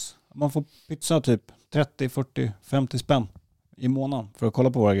prenumerations, man får pytsa typ 30, 40, 50 spänn i månaden för att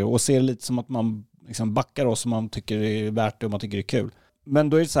kolla på våra grejer. Och ser det lite som att man liksom backar oss, som man tycker det är värt det och man tycker det är kul. Men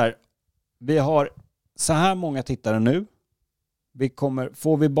då är det så här, vi har så här många tittare nu.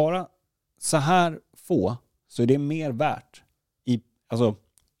 Får vi bara så här få, så är det mer värt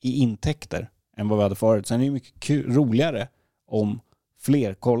i intäkter än vad vi hade förut. Sen är det mycket roligare om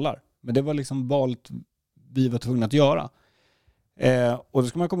fler kollar. Men det var liksom valet vi var tvungna att göra. Och då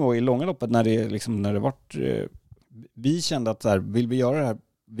ska man komma ihåg i långa loppet när det vart, vi kände att så här, vill vi göra det här,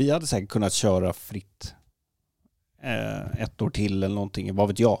 vi hade säkert kunnat köra fritt ett år till eller någonting, vad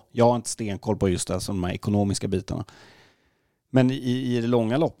vet jag. Jag har inte stenkoll på just det, de här ekonomiska bitarna. Men i det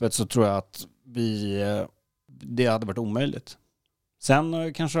långa loppet så tror jag att det hade varit omöjligt.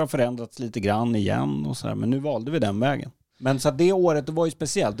 Sen kanske det har förändrats lite grann igen och så här, men nu valde vi den vägen. Men så att det året, det var ju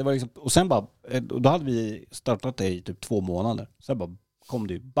speciellt. Det var liksom, och sen bara, då hade vi startat det i typ 2 månader. Sen bara kom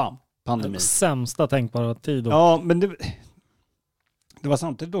det ju, bam, pandemi. Sämsta tänkbara tid. Ja, men det var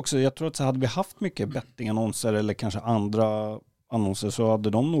samtidigt också, jag tror att så hade vi haft mycket bettingannonser eller kanske andra annonser, så hade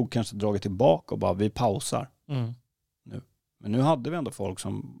de nog kanske dragit tillbaka och bara, vi pausar nu. Men nu hade vi ändå folk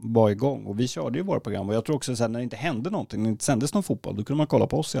som var igång och vi körde ju våra program. Och jag tror också att när det inte hände någonting, när det inte sändes någon fotboll, då kunde man kolla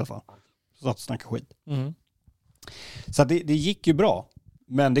på oss i alla fall. Så att snacka skit. Så att det gick ju bra.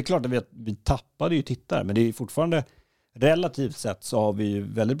 Men det är klart att vi tappade ju tittare. Men det är fortfarande, relativt sett så har vi ju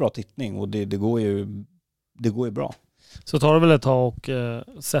väldigt bra tittning. Och det går ju bra. Så tar det väl ett tag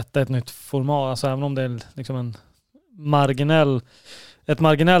och sätta ett nytt format. Alltså även om det är liksom ett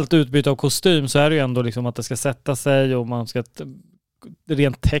marginellt utbyte av kostym, så är det ju ändå liksom att det ska sätta sig och man ska,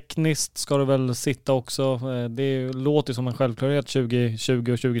 rent tekniskt ska det väl sitta också. Det låter ju som en självklarhet 2020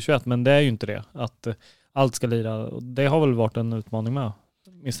 och 2021, men det är ju inte det. Att allt ska lira. Det har väl varit en utmaning med,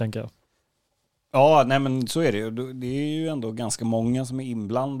 misstänker jag. Ja, nej men så är det ju. Det är ju ändå ganska många som är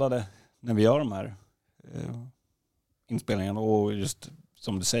inblandade när vi gör de här inspelningarna. Och just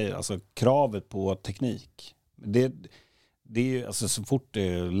som du säger, alltså kravet på teknik. Det är ju, alltså så fort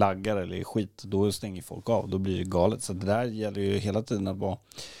det laggar eller är skit, då stänger folk av. Då blir det galet. Så det där gäller ju hela tiden att vara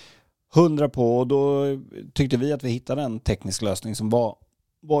 100 på. Och då tyckte vi att vi hittade en teknisk lösning som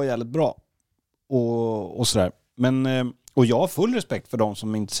var jävligt bra. Och sådär. Men, och jag har full respekt för de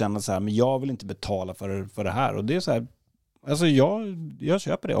som inte känner så här, men jag vill inte betala för det här. Och det är så här, alltså jag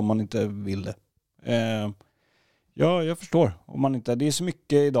köper det om man inte vill det. Jag förstår. Om man inte, det är så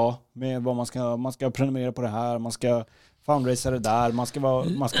mycket idag med vad man ska prenumerera på det här, man ska fundraisa det där,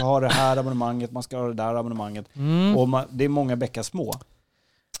 man ska ha det här abonnemanget, man ska ha det där abonnemanget. Och det är många bäckar små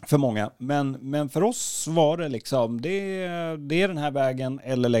för många. Men för oss var det liksom, det är den här vägen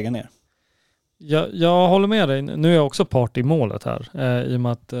eller lägga ner. Jag håller med dig. Nu är jag också part i målet här. I och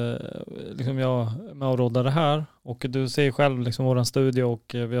med att liksom jag är med och råddar det här. Och du ser själv liksom våran studio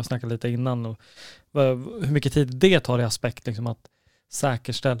och vi har snackat lite innan. Och hur mycket tid det tar i aspekt liksom att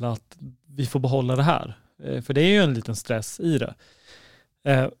säkerställa att vi får behålla det här. För det är ju en liten stress i det.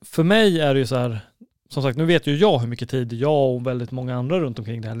 För mig är det ju så här, som sagt, nu vet ju jag hur mycket tid jag och väldigt många andra runt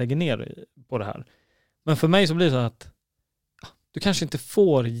omkring det här lägger ner på det här. Men för mig så blir det så att du kanske inte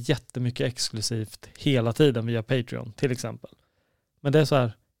får jättemycket exklusivt hela tiden via Patreon till exempel. Men det är så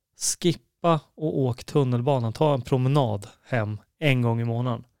här, skippa och åk tunnelbanan. Ta en promenad hem en gång i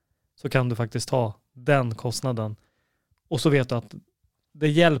månaden. Så kan du faktiskt ta den kostnaden. Och så vet du att det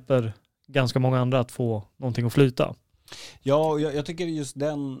hjälper ganska många andra att få någonting att flyta. Ja, jag tycker just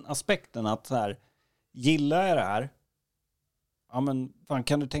den aspekten att så här, gillar jag det här, ja men fan,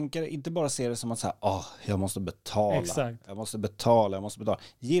 kan du tänka dig, inte bara se det som att så här, jag måste betala. Exakt. Jag måste betala.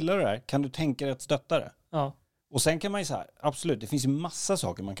 Gillar du det här, kan du tänka dig att stötta det? Ja. Och sen kan man ju så här, absolut, det finns ju massa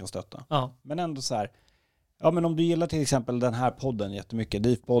saker man kan stötta. Ja. Men ändå så här, ja men om du gillar till exempel den här podden jättemycket,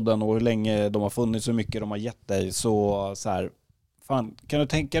 DIF-podden, och hur länge de har funnits, så mycket de har gett dig, så här, fan, kan du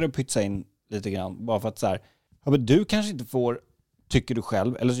tänka dig att pytsa in lite grann, bara för att så här, ja men du kanske inte får, tycker du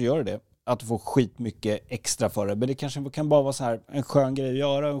själv, eller så gör du det, att du får skitmycket extra för det, men det kanske kan bara vara så här en skön grej att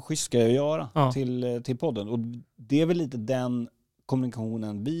göra, en schysst grej att göra till podden. Och det är väl lite den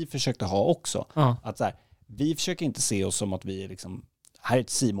kommunikationen vi försökte ha också. Att så här, vi försöker inte se oss som att vi är liksom, här är ett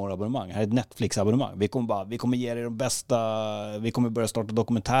C-more-abonnemang, här är ett Netflix-abonnemang. Vi kommer ge er de bästa, vi kommer börja starta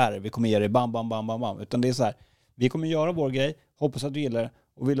dokumentärer, vi kommer ge er bam. Utan det är så här, vi kommer göra vår grej, hoppas att du gillar det,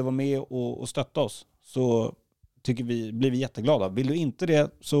 och vill du vara med och stötta oss, så blir vi jätteglada. Vill du inte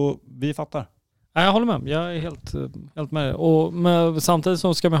det, så vi fattar. Nej, jag håller med. Jag är helt med. Och samtidigt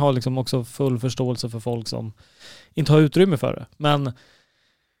så ska man ha liksom också full förståelse för folk som inte har utrymme för det. Men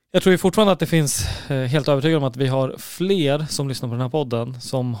jag tror ju fortfarande att det finns, helt övertygad om att vi har fler som lyssnar på den här podden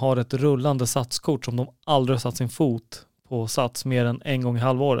som har ett rullande satskort som de aldrig har satt sin fot på sats mer än en gång i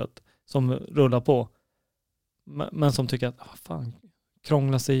halvåret, som rullar på. Men som tycker att fan,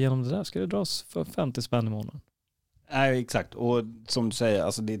 krångla sig igenom det där, ska det dras för 50 spänn i månaden? Nej, exakt. Och som du säger,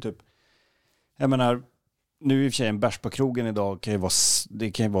 alltså det är typ, jag menar, nu i och för sig en bärs på krogen idag kan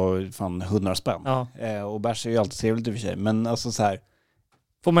ju vara fan 100 spänn. Ja. Och bärs är ju alltid trevligt i och för sig, men alltså så här,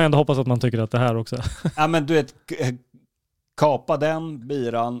 får man ändå hoppas att man tycker att det här också. Ja, men du vet, kapa den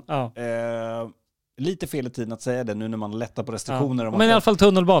biran. Ja. Lite fel i tiden att säga det nu när man lättar på restriktioner. Ja. Men i alla fall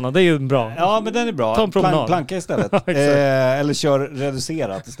tunnelbana, det är ju bra. Ja, men den är bra. Ta en promenad. Planka istället. Eller kör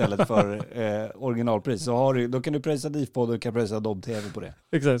reducerat istället för originalpris. Så då kan du pröjsa DIF-podden och kan pröjsa Dobb-TV på det.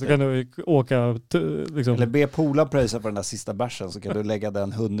 Exakt, så kan du åka liksom. Eller be Pola pröjsa på den där sista bärsen, så kan du lägga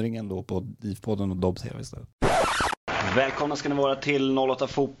den 100 då på DIF-podden och Dobb-TV istället. Välkomna ska ni vara till 08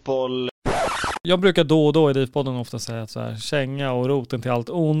 Fotboll. Jag brukar då och då i DIF-podden ofta säga att så här, känga och roten till allt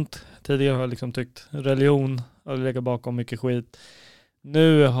ont. Tidigare har jag liksom tyckt religion har legat bakom mycket skit.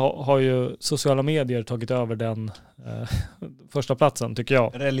 Nu har ju sociala medier tagit över den första platsen, tycker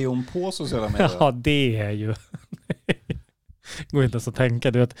jag. Religion på sociala medier? Ja, det är ju... går inte ens att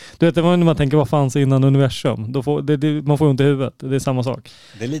tänka. Du vet, det var när man tänker vad fanns innan universum. Då man får ju inte i huvudet. Det är samma sak.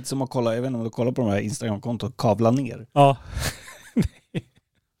 Det är lite som att kolla, jag vet inte om du kollar på de här Instagram-kontot, kavla ner. Ja.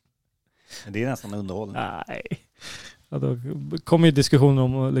 Det är nästan underhållning. Nej. Ja, då kommer ju diskussioner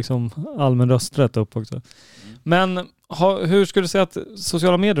om liksom allmän rösträtt upp också. Mm. Men hur skulle du säga att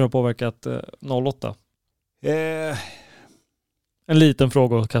sociala medier har påverkat 08? En liten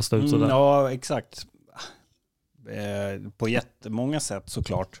fråga att kasta ut sådär. Ja, exakt. På jättemånga sätt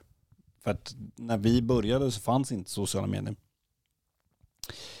såklart. För att när vi började så fanns inte sociala medier.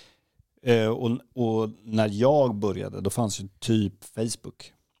 Och när jag började, då fanns ju typ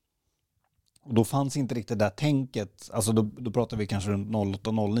Facebook. Och då fanns inte riktigt det där tänket, alltså då pratar vi kanske runt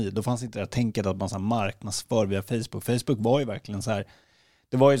 08-09, då fanns inte det där tänket att man så här marknadsför via Facebook. Facebook var ju verkligen så här,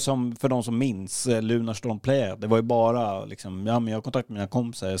 det var ju som, för de som minns Lunarstorm Player, det var ju bara liksom, ja men jag har kontakt med mina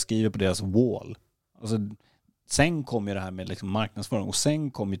kompisar, jag skriver på deras wall. Alltså, sen kom ju det här med liksom marknadsföring, och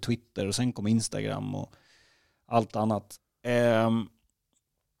sen kom ju Twitter, och sen kom Instagram och allt annat.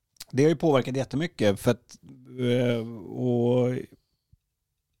 Det har ju påverkat jättemycket, för att och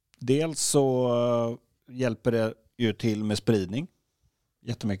dels så hjälper det ju till med spridning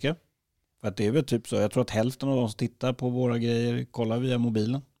jättemycket. För att det är väl typ så, jag tror att hälften av de som tittar på våra grejer kollar via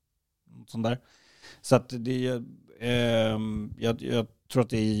mobilen. Sånt där. Så att det jag tror att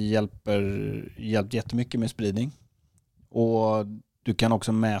det hjälpt jättemycket med spridning. Och du kan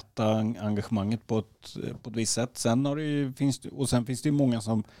också mäta engagemanget på ett visst sätt. Sen finns det ju många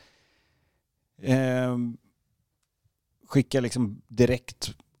som skickar liksom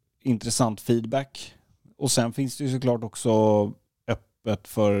direkt intressant feedback. Och sen finns det ju såklart också öppet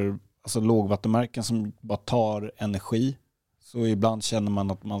för alltså lågvattenmärken som bara tar energi. Så ibland känner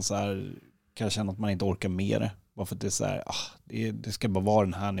man att man så här, kan känna att man inte orkar med det. Bara för att det är så här, det ska bara vara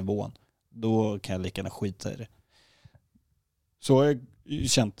den här nivån. Då kan jag lika gärna skita i det. Så har jag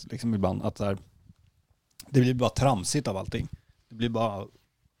känt liksom ibland att så här, det blir bara tramsigt av allting. Det blir bara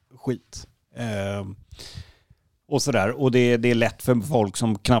skit. Och sådär. Och det är lätt för folk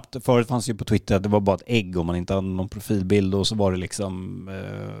som knappt... Förut fanns ju på Twitter att det var bara ett ägg om man inte hade någon profilbild. Och så var det liksom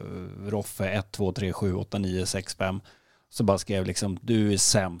Roffe 1, 2, 3, 7, 8, 9, 6, 5. Så bara skrev liksom, du är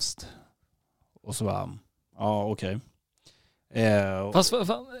sämst. Och så bara, ja okej. Fast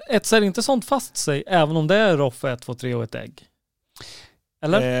etsar inte sånt fast sig även om det är Roffe 1, 2, 3 och ett ägg?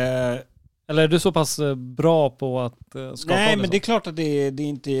 Eller? Eller är du så pass bra på att skapa? Nej, men det är klart att det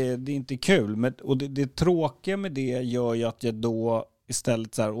är inte kul. Och det tråkiga med det gör ju att jag då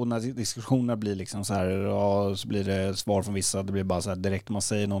istället så här, och när diskussionerna blir liksom så här, ja, så blir det svar från vissa, det blir bara så här direkt när man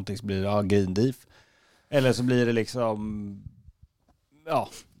säger någonting så blir det grindif. Eller så blir det liksom, ja,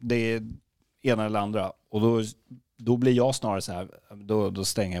 det är ena eller andra. Och då blir jag snarare så här, då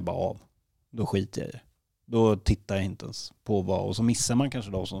stänger jag bara av. Då skiter jag i det. Då tittar jag inte ens på vad, och så missar man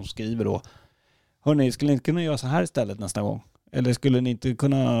kanske de som skriver då. Hörrni, skulle ni inte kunna göra så här istället nästa gång? Eller skulle ni inte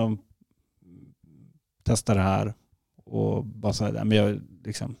kunna testa det här? Och bara så här, men jag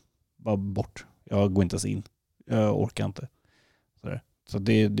liksom, bara bort. Jag går inte ens in. Jag orkar inte. Så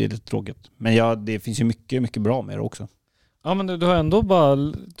det är lite tråkigt. Men det finns ju mycket, mycket bra med det också. Ja, men du har ändå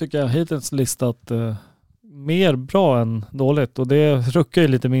bara, tycker jag, hittills listat mer bra än dåligt. Och det ruckar ju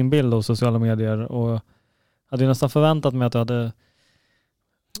lite min bild av sociala medier. Och hade nästan förväntat mig att du hade...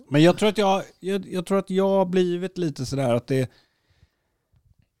 Men jag tror att jag har blivit lite sådär att det...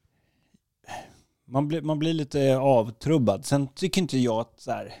 Man blir lite avtrubbad. Sen tycker inte jag att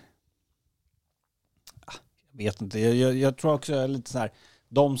så här... Jag vet inte. Jag tror också att lite så här...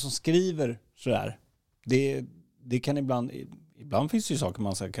 De som skriver sådär, det kan ibland finns det ju saker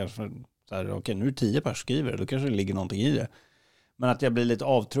man säger kanske så här, okej, nu är det 10 personer skriver, då kanske det ligger någonting i det. Men att jag blir lite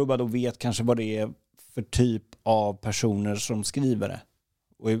avtrubbad och vet kanske vad det är för typ av personer som skriver det.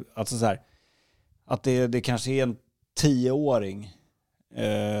 Och alltså så här, att det kanske är en 10-åring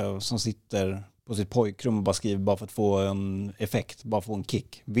som sitter på sitt pojkrum och bara skriver bara för att få en effekt, bara få en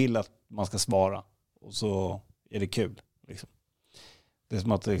kick. Vill att man ska svara och så är det kul liksom. Det är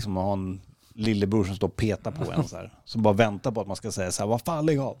som att liksom ha en lillebror som står och petar på en så här, som bara väntar på att man ska säga så här, vad fan,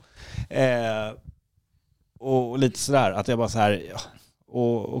 lägg av. Och lite sådär, att jag bara så här, ja,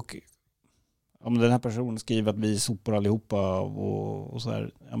 och om den här personen skriver att vi sopar allihopa och så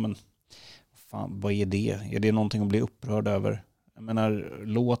här, ja men fan, vad är det? Är det någonting att bli upprörd över? Jag menar,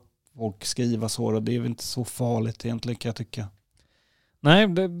 låt folk skriva så, och det är väl inte så farligt egentligen, kan jag tycka. Nej,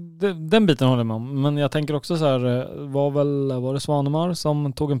 den biten håller jag med om. Men jag tänker också så här, var det Svanemar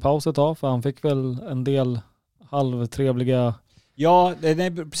som tog en paus ett tag? För han fick väl en del halvtrevliga... Ja,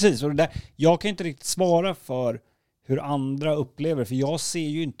 nej, precis. Och det där, jag kan inte riktigt svara för hur andra upplever, för jag ser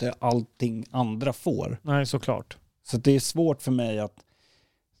ju inte allting andra får. Nej, såklart. Så det är svårt för mig att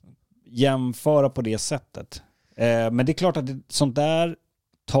jämföra på det sättet. Men det är klart att sånt där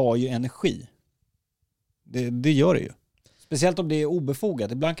tar ju energi. Det gör det ju. Speciellt om det är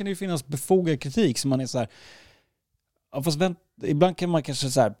obefogat. Ibland kan det ju finnas befogad kritik som man är så här... Ja, fast ibland kan man kanske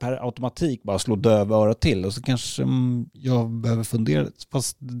så här per automatik bara slå döva öra till, och så kanske jag behöver fundera.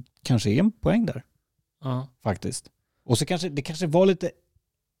 Fast det kanske är en poäng där. Ja. Faktiskt. Och så kanske det var lite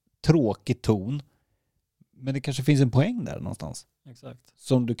tråkig ton, men det kanske finns en poäng där någonstans. Exakt.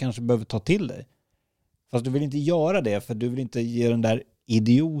 Som du kanske behöver ta till dig. Fast du vill inte göra det, för du vill inte ge den där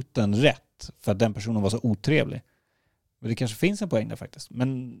idioten rätt för att den personen var så otrevlig. Men det kanske finns en poäng där faktiskt.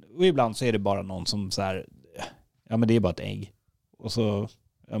 Men ibland så är det bara någon som så här, ja men det är bara ett ägg. Och så,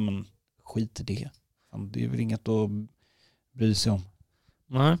 ja men skit i det. Det är väl inget att bry sig om.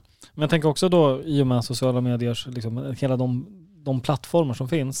 Nej, men jag tänker också då, i och med sociala medier, liksom, hela de plattformar som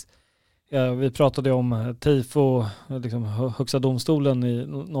finns. Vi pratade om TIFO, liksom, Högsta domstolen i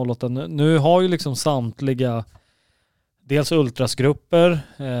 08. Nu har ju liksom samtliga, dels ultrasgrupper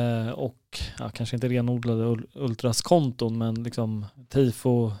och kanske inte renodlade ultraskonton, men liksom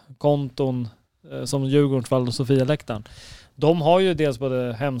TIFO-konton som Djurgårdsvall och Sofia-läktaren. De har ju dels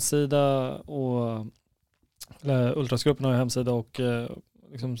både hemsida och ultrasgruppen har ju hemsida och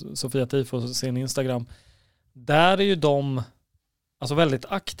liksom Sofia TIFO sin Instagram. Där är ju de alltså väldigt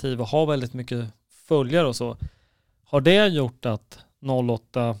aktiva och har väldigt mycket följare och så. Har det gjort att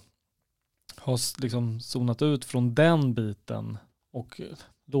 08 har liksom zonat ut från den biten och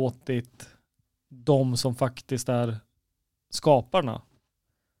låtit de som faktiskt är skaparna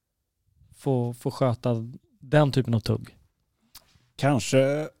få sköta den typen av tugg?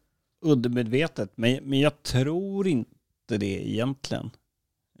 Kanske undermedvetet, men jag tror inte det egentligen.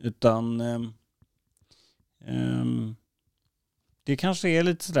 Utan det kanske är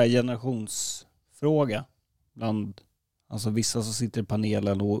lite sådär generationsfråga bland alltså vissa som sitter i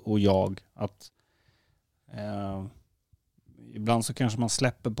panelen och jag, att ibland så kanske man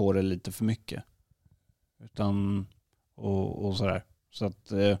släpper på det lite för mycket. Utan, och sådär. Så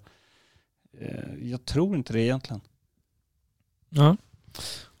att jag tror inte det egentligen. Ja.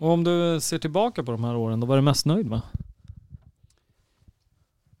 Och om du ser tillbaka på de här åren, då var du mest nöjd med?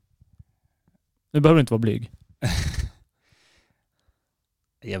 Nu behöver du inte vara blyg.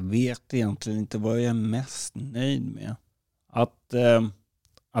 Jag vet egentligen inte vad jag är mest nöjd med. Att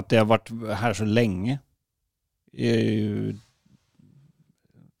det har varit här så länge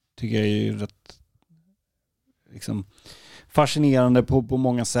tycker jag är ju rätt liksom fascinerande på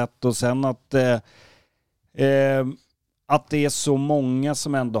många sätt. Och sen att det är så många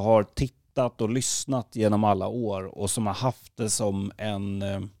som ändå har tittat och lyssnat genom alla år och som har haft det som en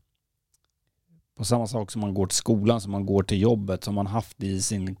på samma sak som man går till skolan, som man går till jobbet, som man haft i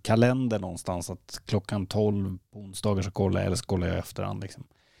sin kalender någonstans att klockan 12 på onsdagar så kollar jag, eller så kollar jag efterhand liksom.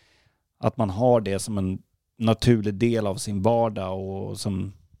 Att man har det som en naturlig del av sin vardag och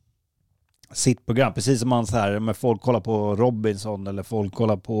som sitt program. Precis som man så här, med folk kollar på Robinson eller folk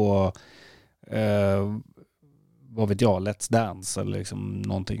kollar på vad vet jag, Let's Dance eller liksom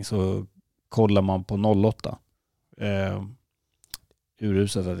någonting, så kollar man på 08.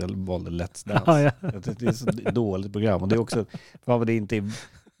 Uruset att jag valde Let's Dance. Ja. Det är så dåligt program. Och det är också, för det inte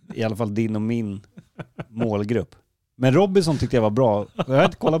i alla fall din och min målgrupp. Men Robinson tyckte jag var bra. Jag har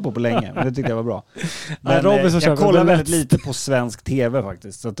inte kollat på länge, men det tyckte jag var bra. Men jag kollar väldigt lite på svensk tv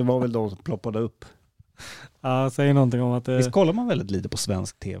faktiskt. Så att det var väl då som ploppade upp. Ja, säg någonting om att det... Visst kollar man väldigt lite på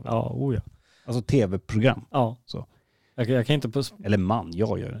svensk tv? Ja, ja. Alltså tv-program. Ja. Så. Jag kan inte Eller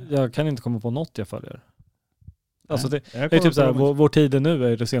jag gör det. Jag kan inte komma på något jag följer. Alltså det är typ så här, vår tid nu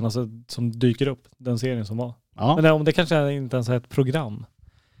är det senaste som dyker upp, den serien som var. Ja. Men om det kanske inte ens är ett program.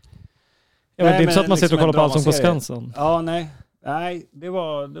 Det är inte så att man sitter och kollar på allt som på Skansen. Ja, nej, det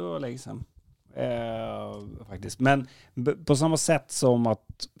var länge sedan. Faktiskt. Men på samma sätt som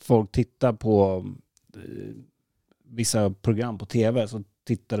att folk tittar på vissa program på tv, så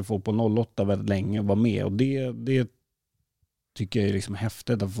tittade folk på 08 väldigt länge och var med. Och det tycker jag är liksom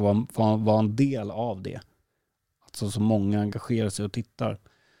häftigt att få vara en del av det. Alltså så många engagerar sig och tittar.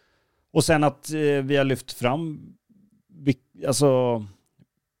 Och sen att vi har lyft fram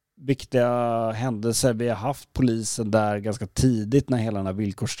viktiga händelser. Vi har haft polisen där ganska tidigt när hela den här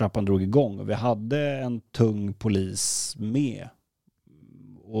villkorstrappan drog igång. Och vi hade en tung polis med.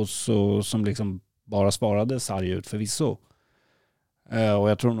 Och så som liksom bara svarade sarg ut förvisso. Och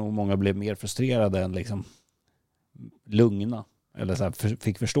jag tror nog många blev mer frustrerade än liksom lugna. Eller så här,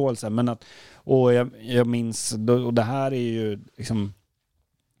 fick förståelse. Men att, och jag minns, och det här är ju liksom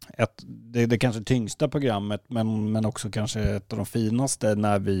det kanske tyngsta programmet, men också kanske ett av de finaste,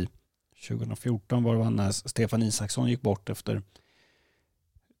 när vi 2014 var det när Stefan Isaksson gick bort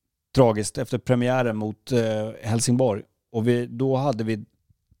tragiskt efter premiären mot Helsingborg. Och då hade vi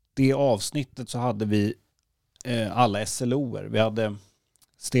det avsnittet, så hade vi alla SLO:er. Vi hade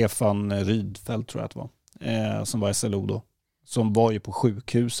Stefan Rydfeldt, tror jag att det var, som var SLO då. Som var ju på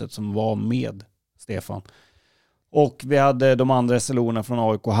sjukhuset, som var med Stefan. Och vi hade de andra SLO:erna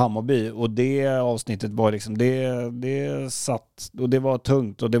från AIK Hammarby. Och det avsnittet var liksom, det satt, och det var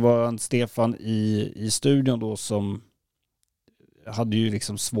tungt. Och det var en Stefan i studion då som hade ju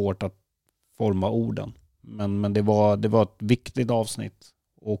liksom svårt att forma orden. Men det var ett viktigt avsnitt.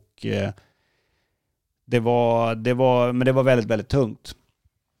 Och det var väldigt, väldigt tungt.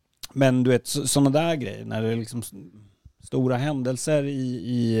 Men du vet, sådana där grejer, när det är liksom stora händelser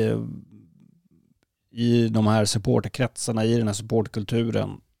i de här supporterkretsarna, i den här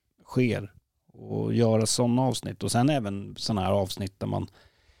supportkulturen sker, och göra sådana avsnitt. Och sen även sådana här avsnitt där man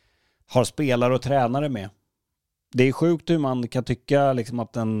har spelare och tränare med. Det är sjukt hur man kan tycka liksom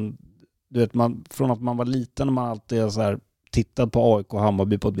att från att man var liten och man alltid så här tittat på AIK och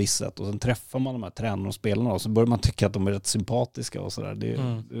Hammarby på ett visst sätt, och sen träffar man de här tränarna och spelarna, och så börjar man tycka att de är rätt sympatiska och sådär. Det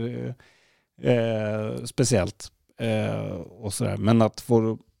är speciellt. Och sådär. Men att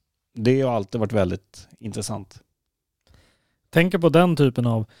det har alltid varit väldigt intressant. Tänker på den typen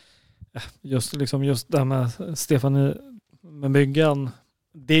av just det här med Stefan med byggan.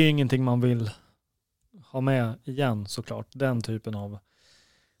 Det är ju ingenting man vill ha med igen, såklart. Den typen av.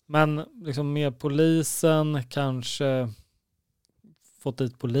 Men liksom med polisen, kanske fått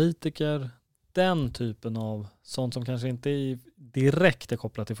dit politiker. Den typen av sånt som kanske inte är direkt är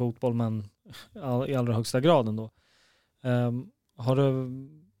kopplat till fotboll, men i allra högsta grad ändå. Har det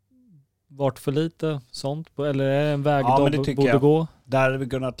varit för lite sånt? Eller är det en väg de borde gå? Där hade vi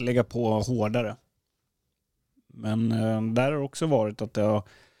kunnat lägga på hårdare. Men där har det också varit att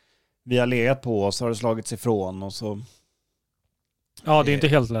vi har legat på, och så har det slagits ifrån, och så Ja, det är inte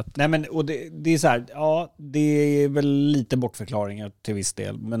helt lätt. Nej, men och det är så här, ja, det är väl lite bortförklaringar till viss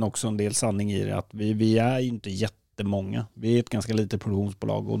del, men också en del sanning i det, att vi är ju inte jättemånga. Vi är ett ganska litet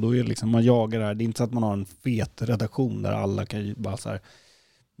produktionsbolag, och då är det liksom, man jagar det här. Det är inte så att man har en fet redaktion där alla kan ju bara så här.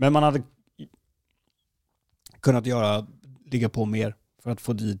 Men man hade kunnat ligga på mer för att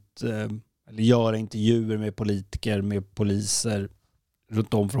få dit, eller göra intervjuer med politiker, med poliser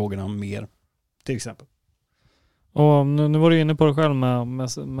runt de frågorna mer, till exempel. Och nu var du inne på det själv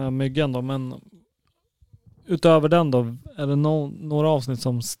med myggan då, men utöver den då, är det några avsnitt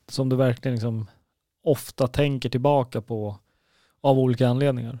som du verkligen liksom ofta tänker tillbaka på av olika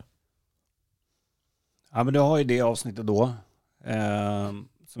anledningar? Ja, men du har ju det avsnittet då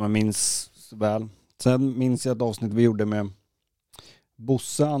som jag minns så väl. Sen minns jag ett avsnitt vi gjorde med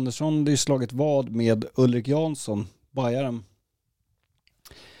Bosse Andersson, det är slaget vad med Ulrik Jansson, bajaren,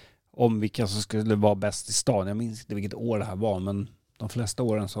 om vilka som skulle vara bäst i stan. Jag minns inte vilket år det här var, men de flesta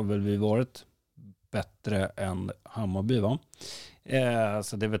åren så har väl vi varit bättre än Hammarby, va?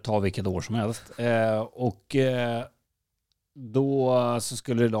 Så det vill ta vilket år som helst. Då så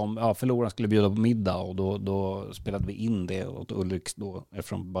skulle förlorarna skulle bjuda på middag, och då spelade vi in det åt Ulrik då,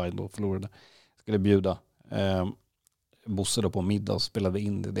 eftersom Bayern då förlorade, skulle bjuda Bosse då på middag, och spelade vi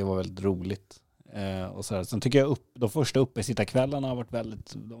in det. Det var väldigt roligt. Och så här. Sen tycker jag de första uppesittarkvällarna har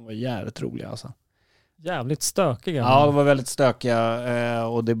varit de var jävligt roliga alltså. Jävligt stökiga. Ja, de var väldigt stökiga,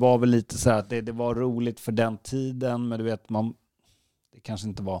 och det var väl lite så här att det var roligt för den tiden, men du vet, det kanske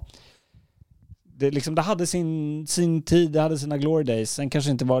inte var det hade sin tid, det hade sina glory days. Sen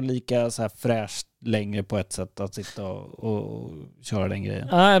kanske inte var lika så här fräscht längre på ett sätt att sitta och köra den grejen.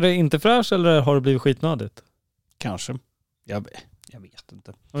 Är det inte fräscht, eller har det blivit skitnödigt? Kanske. Jag vet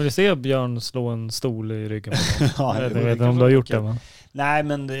inte. Jag vill se Björn slå en stol i ryggen på dem. Ja, jag vet inte om du har gjort det, va? Nej,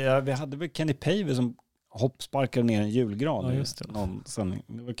 men vi hade väl Kenny Pavey som hoppsparkade ner en julgran. Ja, just det. Någon sändning.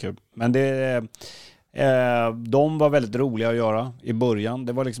 Det var kul. Men de var väldigt roliga att göra i början.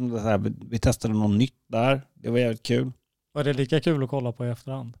 Det var liksom det här, vi testade något nytt där. Det var jävligt kul. Var det lika kul att kolla på i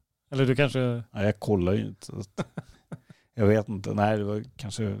efterhand? Eller du kanske... Nej, jag kollar ju inte. Jag vet inte. Nej, det var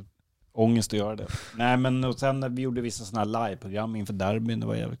kanske ångest att göra det. Nej, men och sen när vi gjorde vissa sådana här live-program inför derbyn, det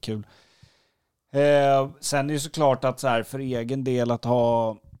var jävligt kul. Sen är det såklart att så här, för egen del att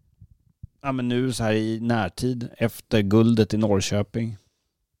ha men nu så här i närtid efter guldet i Norrköping,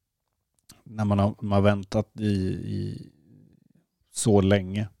 när man har väntat i så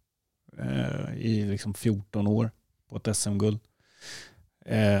länge, i liksom 14 år på ett SM-guld.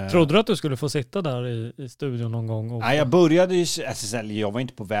 Trodde du att du skulle få sitta där i studion någon gång? Nej, jag började i SSL, jag var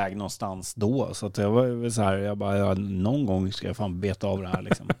inte på väg någonstans då, så att jag var så här, jag bara, någon gång ska jag fan beta av det här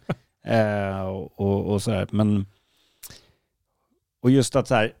liksom. Och så här, men och just att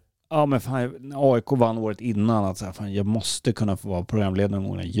så här, ja men fan, AIK vann året innan, att så här, fan, jag måste kunna få vara programledare någon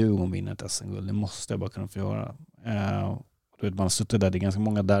gång när Djurgården vinner ett SM-guld. Det måste jag bara kunna få göra. Du vet, man har suttit där, det är ganska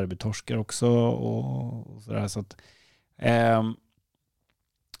många derbytorskar också och sådär, så att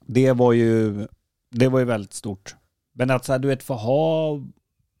det var ju väldigt stort. Men att så här, du vet, få ha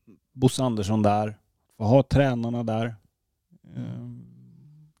Bosse Andersson där, få ha tränarna där,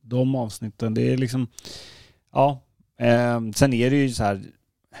 de avsnitten, det är liksom, ja, sen är det ju så här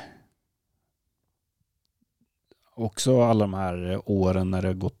också alla de här åren när det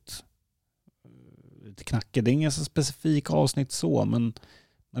har gått lite knackigt. Det är inga så specifika avsnitt så, men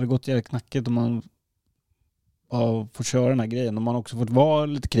när det gått jävligt knackigt och man har fått köra den här grejen, och man har också fått vara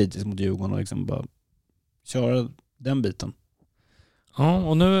lite kritisk mot Djurgården och liksom bara köra den biten. Ja,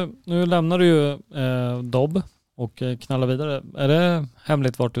 och nu lämnar du ju Dobb och knallar vidare. Är det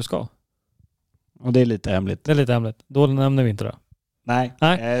hemligt vart du ska? Och det är lite hemligt. Det är lite hemligt. Då nämner vi inte det. Nej.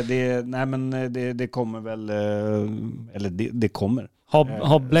 Det kommer väl, eller det kommer.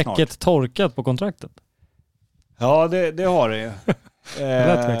 Har bläcket snart torkat på kontraktet? Ja, det har det ju.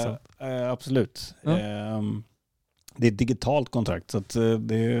 Absolut. Ja. Det är ett digitalt kontrakt, så att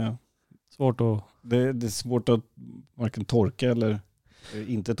det är svårt att... Det är svårt att varken torka eller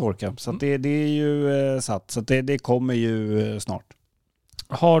inte torka. Så att det är ju satt. Så att det kommer ju snart.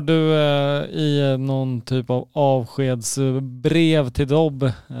 Har du i någon typ av avskedsbrev till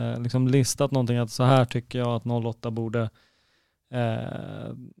Dobb liksom listat någonting, att så här tycker jag att 08 borde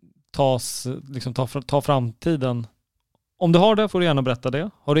ta framtiden? Om du har det får du gärna berätta det.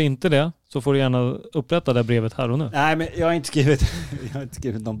 Har du inte det så får du gärna upprätta det brevet här och nu. Nej, men jag har inte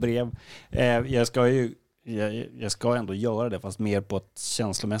skrivit någon brev. Jag ska ändå göra det, fast mer på ett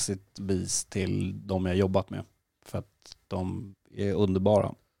känslomässigt vis till de jag jobbat med. För att de är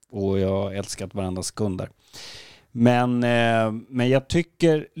underbara och jag har älskat varandra sekunder. Men jag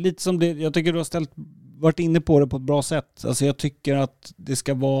tycker lite som det, jag tycker du har ställt varit inne på det på ett bra sätt. Alltså jag tycker att det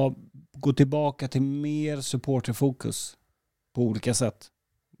ska gå tillbaka till mer supporterfokus på olika sätt.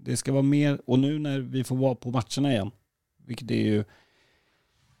 Det ska vara mer, och nu när vi får vara på matcherna igen, vilket är ju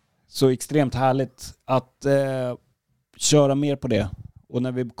så extremt härligt att köra mer på det. Och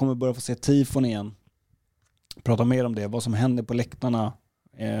när vi kommer börja få se tifon igen, prata mer om det, vad som händer på läktarna,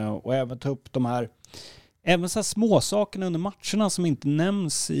 och även ta upp de här även så här små sakerna under matcherna som inte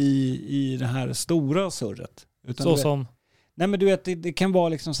nämns i det här stora surret. Utan så som? Nej, men du vet, det kan vara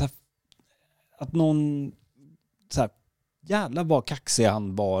liksom så här att någon så här, jävlar vad kaxig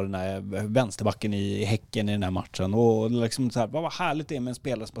han var när vänsterbacken i Häcken i den här matchen. Och liksom så här, vad härligt det är med en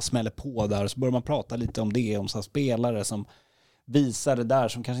spelare som bara smäller på där. Och så börjar man prata lite om det, om så här spelare som visar det där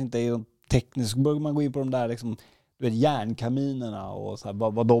som kanske inte är tekniskt. Så börjar man gå in på de där liksom, du vet, järnkaminerna och så här,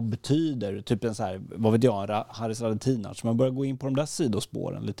 vad de betyder. Typ en så här, vad vet jag, Haris Radetinac. Så man börjar gå in på de där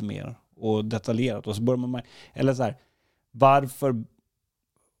sidospåren lite mer och detaljerat. Och så börjar man, eller så här,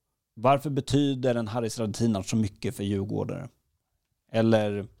 varför betyder en Haris Radetinac så mycket för djurgårdare?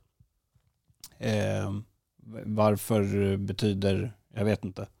 Eller varför betyder, jag vet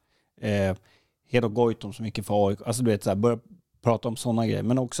inte, Hedo Goitom så mycket för AIK? Alltså du vet, så här, börja prata om sådana grejer.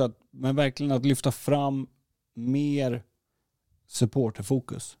 Men också men verkligen att lyfta fram mer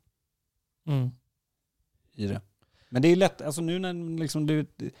supporterfokus i det. Men det är lätt, alltså nu när liksom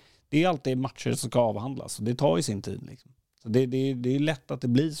det är alltid matcher som ska avhandlas och det tar ju sin tid liksom. Så det är lätt att det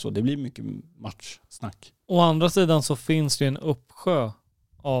blir så. Det blir mycket matchsnack. Å andra sidan så finns det en uppsjö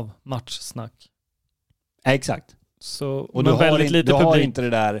av matchsnack. Ja, exakt. Så, och du har inte det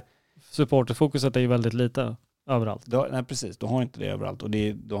där. Supporterfokuset är ju väldigt lite överallt. Nej, precis. Du har inte det överallt. Och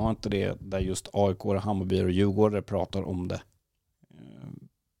du har inte det där just AIK, Hammarby och Djurgårdare pratar om det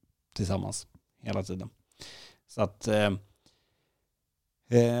tillsammans hela tiden. Så att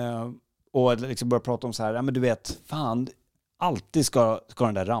och liksom börja prata om så här, ja men du vet, fan, alltid ska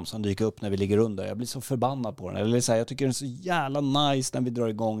den där ramsan dyka upp när vi ligger under. Jag blir så förbannad på den. Eller så här, jag tycker det är så jävla nice när vi drar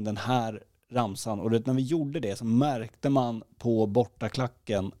igång den här ramsan. Och när vi gjorde det så märkte man på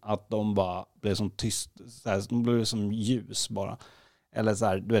bortaklacken att de bara blev som tyst. Så här, de blev som ljus bara. Eller så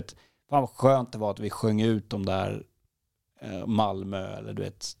här, du vet, fan vad skönt det var att vi sjöng ut de där Malmö. Eller du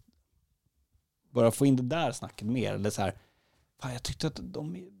vet, bara få in det där snacket mer. Eller så här, fan, jag tyckte att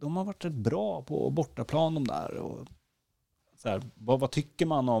de har varit rätt bra på bortaplan de där. Och så här, vad tycker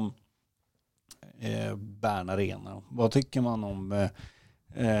man om Bern Arena? Vad tycker man om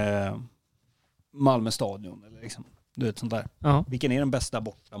Malmö stadion? Eller liksom, du vet, sånt där. Ja. Vilken är den bästa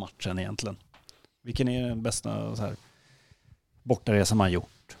bortamatchen egentligen? Vilken är den bästa så här, bortaresa man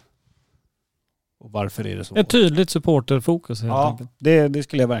gjort? Och varför är det så? Ett tydligt supporterfokus helt enkelt. Det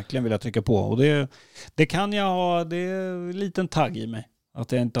skulle jag verkligen vilja trycka på. Och det kan jag ha, det är en liten tagg i mig.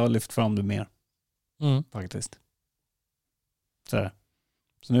 Att jag inte har lyft fram det mer. Faktiskt.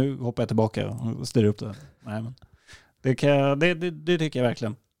 Så nu hoppar jag tillbaka och styr upp det. Nej, men det tycker jag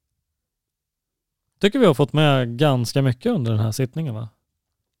verkligen. Tycker vi har fått med ganska mycket under den här sittningen, va?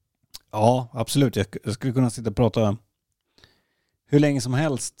 Ja, absolut. Jag skulle kunna sitta och prata hur länge som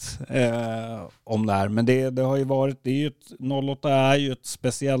helst om det här. Men det har ju varit, 08 är ju ett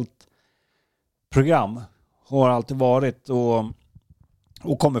speciellt program. Har alltid varit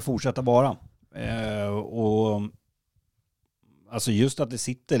och kommer fortsätta vara. Och alltså just att det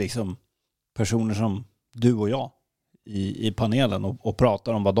sitter liksom personer som du och jag i panelen och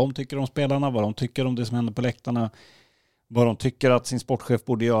pratar om vad de tycker om spelarna, vad de tycker om det som händer på läktarna, vad de tycker att sin sportchef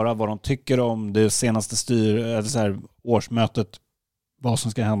borde göra, vad de tycker om det senaste årsmötet, vad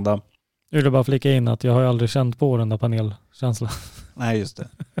som ska hända. Jag vill bara flika in att jag har ju aldrig känt på den där panelkänslan. Nej, just det.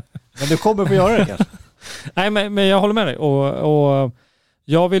 Men du kommer få göra det kanske. Nej, men jag håller med dig. Och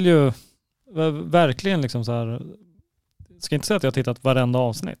jag vill ju verkligen liksom så här, ska inte säga att jag har tittat varenda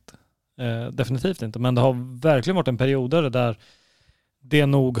avsnitt. Definitivt inte. Men det har verkligen varit en perioder där det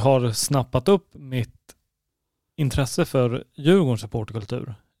nog har snappat upp mitt intresse för Djurgårdens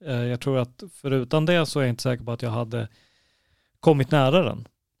supporterkultur. Jag tror att förutan det så är jag inte säker på att jag hade kommit nära den.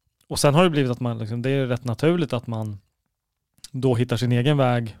 Och sen har det blivit att man liksom, det är rätt naturligt att man då hittar sin egen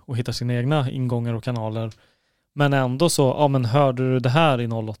väg och hittar sina egna ingångar och kanaler. Men ändå så, ja men hörde du det här i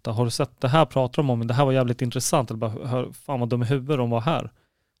 08? Har du sett det här pratar de om? Det här var jävligt intressant. Eller bara, fan vad dum i huvudet de var här.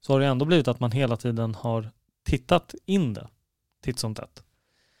 Så har det ändå blivit att man hela tiden har tittat in det. Titt som tätt.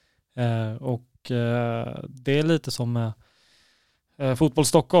 Det är lite som med Fotboll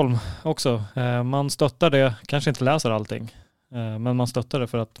Stockholm också. Man stöttar det, kanske inte läser allting. Men man stöttar det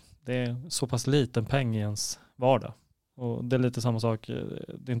för att det är så pass liten peng i ens vardag. Och det är lite samma sak.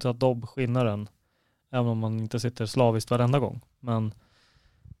 Det är inte att Dobb skinnar en. Även om man inte sitter slaviskt varenda gång. Men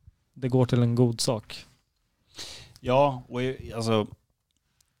det går till en god sak. Ja, och alltså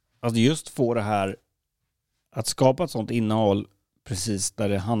just få det här att skapa ett sånt innehåll precis där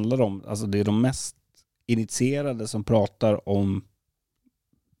det handlar om, alltså det är de mest initierade som pratar om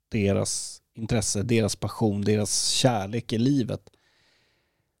deras intresse, deras passion, deras kärlek i livet.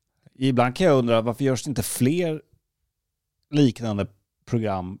 Ibland kan jag undra varför görs det inte fler liknande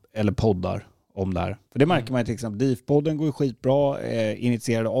program eller poddar om det här. För det märker man till exempel, DIF-podden går ju skitbra,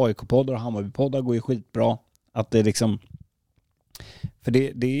 initierade AIK-poddar och Hammarby-poddar går ju skitbra. Att det liksom, för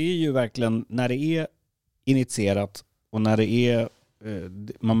det är ju verkligen när det är initierat och när det är,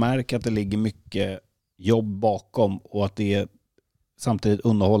 man märker att det ligger mycket jobb bakom och att det är samtidigt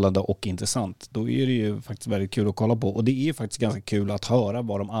underhållande och intressant. Då är det ju faktiskt väldigt kul att kolla på. Och det är faktiskt ganska kul att höra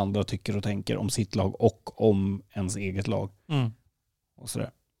vad de andra tycker och tänker om sitt lag och om ens eget lag. Och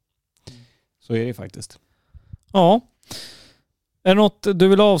sådär. Så är det faktiskt. Ja. Är det något du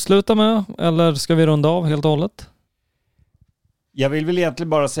vill avsluta med eller ska vi runda av helt och hållet? Jag vill väl egentligen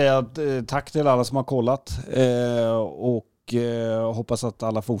bara säga tack till alla som har kollat och hoppas att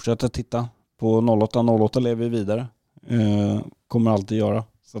alla fortsätter titta på 08 lever vi vidare. Kommer alltid göra.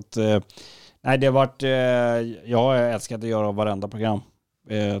 Så att, nej, det har varit, jag har älskat att göra varenda program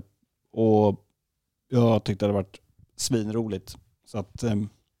och jag tyckte det har varit svinroligt. Så att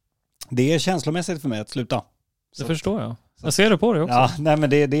det är känslomässigt för mig att sluta. Det förstår jag. Jag ser det på det också. Ja, nej, men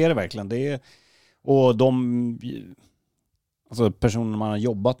det är det verkligen. Det är, och alltså personer man har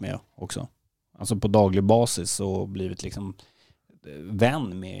jobbat med också. Alltså på daglig basis och blivit liksom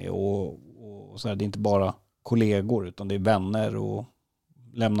vän med och så här, det är inte bara kollegor utan det är vänner och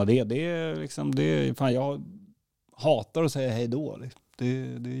lämna det. Det är liksom, det är, fan, jag hatar att säga hej då. Liksom. Det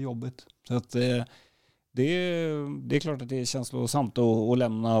är jobbigt. Så att det är klart att det är känslosamt att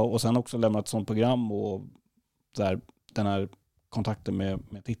lämna och sen också lämna ett sånt program och så här, den här kontakten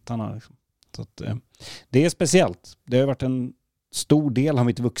med tittarna. Liksom. Så att det är speciellt. Det har varit en stor del av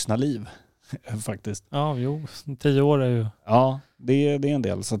mitt vuxna liv faktiskt. Ja, 10 år är ju... Ja, det är en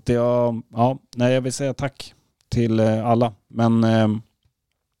del. Så att jag vill säga tack till alla. Men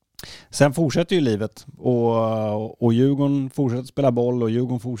sen fortsätter ju livet. Och Djurgården fortsätter spela boll och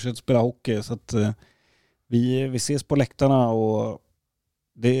Djurgården fortsätter spela hockey. Så att vi ses på läktarna och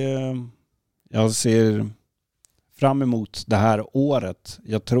jag ser fram emot det här året.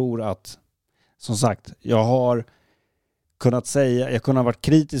 Jag tror att, som sagt, jag har varit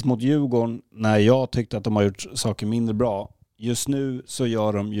kritisk mot Djurgården när jag tyckte att de har gjort saker mindre bra. Just nu så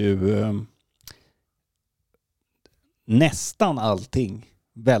gör de ju nästan allting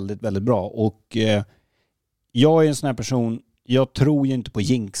väldigt, väldigt bra. Och jag är en sån här person, jag tror ju inte på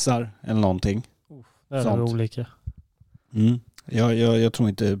jinxar eller någonting. Det är sånt. Olika. Jag tror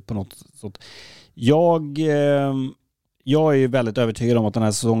inte på något sånt. Jag är ju väldigt övertygad om att den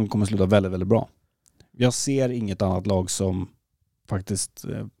här säsongen kommer sluta väldigt, väldigt bra. Jag ser inget annat lag som faktiskt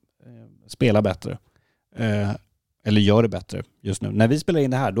spelar bättre. Eller gör det bättre just nu. När vi spelar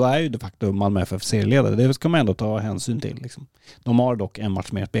in det här, då är ju de facto Malmö FF serieledare. Det ska man ändå ta hänsyn till. Liksom. De har dock en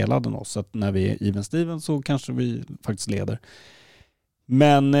match mer spelad än oss. Så att när vi är even Steven så kanske vi faktiskt leder.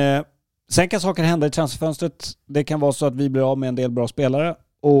 Men sen kan saker hända i transferfönstret. Det kan vara så att vi blir av med en del bra spelare.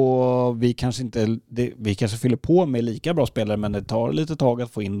 Och vi kanske fyller på med lika bra spelare, men det tar lite tag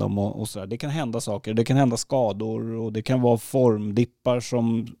att få in dem och sådär. Det kan hända saker, det kan hända skador och det kan vara formdippar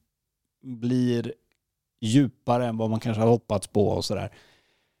som blir djupare än vad man kanske hade hoppats på och sådär.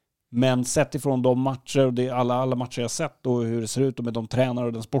 Men sett ifrån de matcher och alla matcher jag sett och hur det ser ut och med de tränare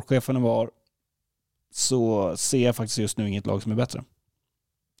och den sportchefen var, så ser jag faktiskt just nu inget lag som är bättre.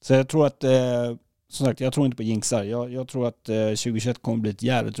 Så jag tror att som sagt, jag tror inte på jinxar. Jag tror att 2021 kommer bli ett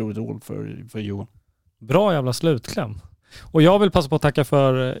jävligt roligt år för Djurgården. Bra jävla slutkläm. Och jag vill passa på att tacka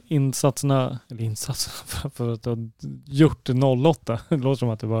för insatserna för att du har gjort 08. Det låter som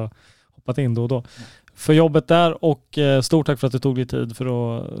att du bara hoppat in då och då. För jobbet där och stort tack för att du tog dig tid för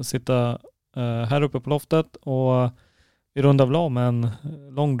att sitta här uppe på loftet och vi rundar väl av med en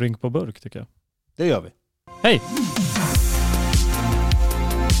lång drink på burk tycker jag. Det gör vi. Hej!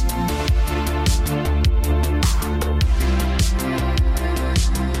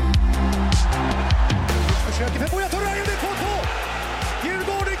 Försöker för Buya Turay och det är 2-2.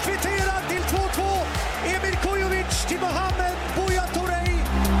 Djurgården kvitterar till 2-2. Emir Kujovic till Mohamed Buya Turay.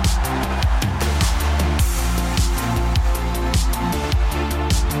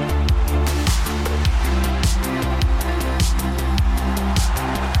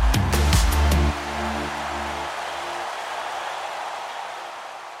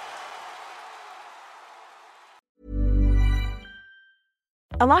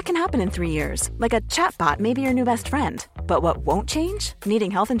 A lot can happen in 3 years, like a chatbot may be your new best friend. But what won't change? Needing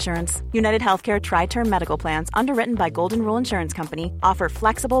health insurance. United Healthcare Tri-Term Medical Plans, underwritten by Golden Rule Insurance Company, offer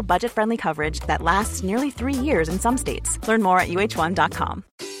flexible, budget-friendly coverage that lasts nearly 3 years in some states. Learn more at uh1.com.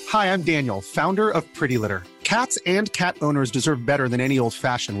 Hi, I'm Daniel, founder of Pretty Litter. Cats and cat owners deserve better than any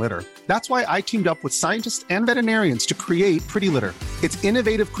old-fashioned litter. That's why I teamed up with scientists and veterinarians to create Pretty Litter. Its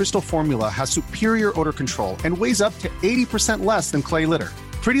innovative crystal formula has superior odor control and weighs up to 80% less than clay litter.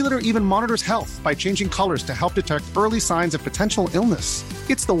 Pretty Litter even monitors health by changing colors to help detect early signs of potential illness.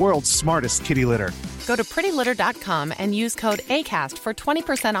 It's the world's smartest kitty litter. Go to prettylitter.com and use code ACAST for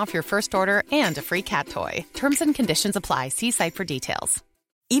 20% off your first order and a free cat toy. Terms and conditions apply. See site for details.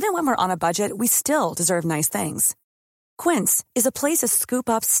 Even when we're on a budget, we still deserve nice things. Quince is a place to scoop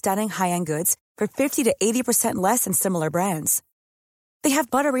up stunning high-end goods for 50 to 80% less than similar brands. They have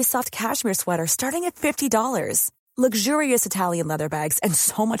buttery soft cashmere sweaters starting at $50, luxurious Italian leather bags, and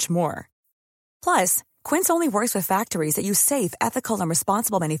so much more. Plus, Quince only works with factories that use safe, ethical, and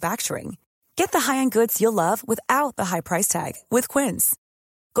responsible manufacturing. Get the high-end goods you'll love without the high price tag with Quince.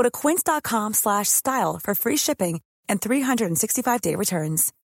 Go to quince.com/style for free shipping and 365-day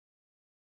returns.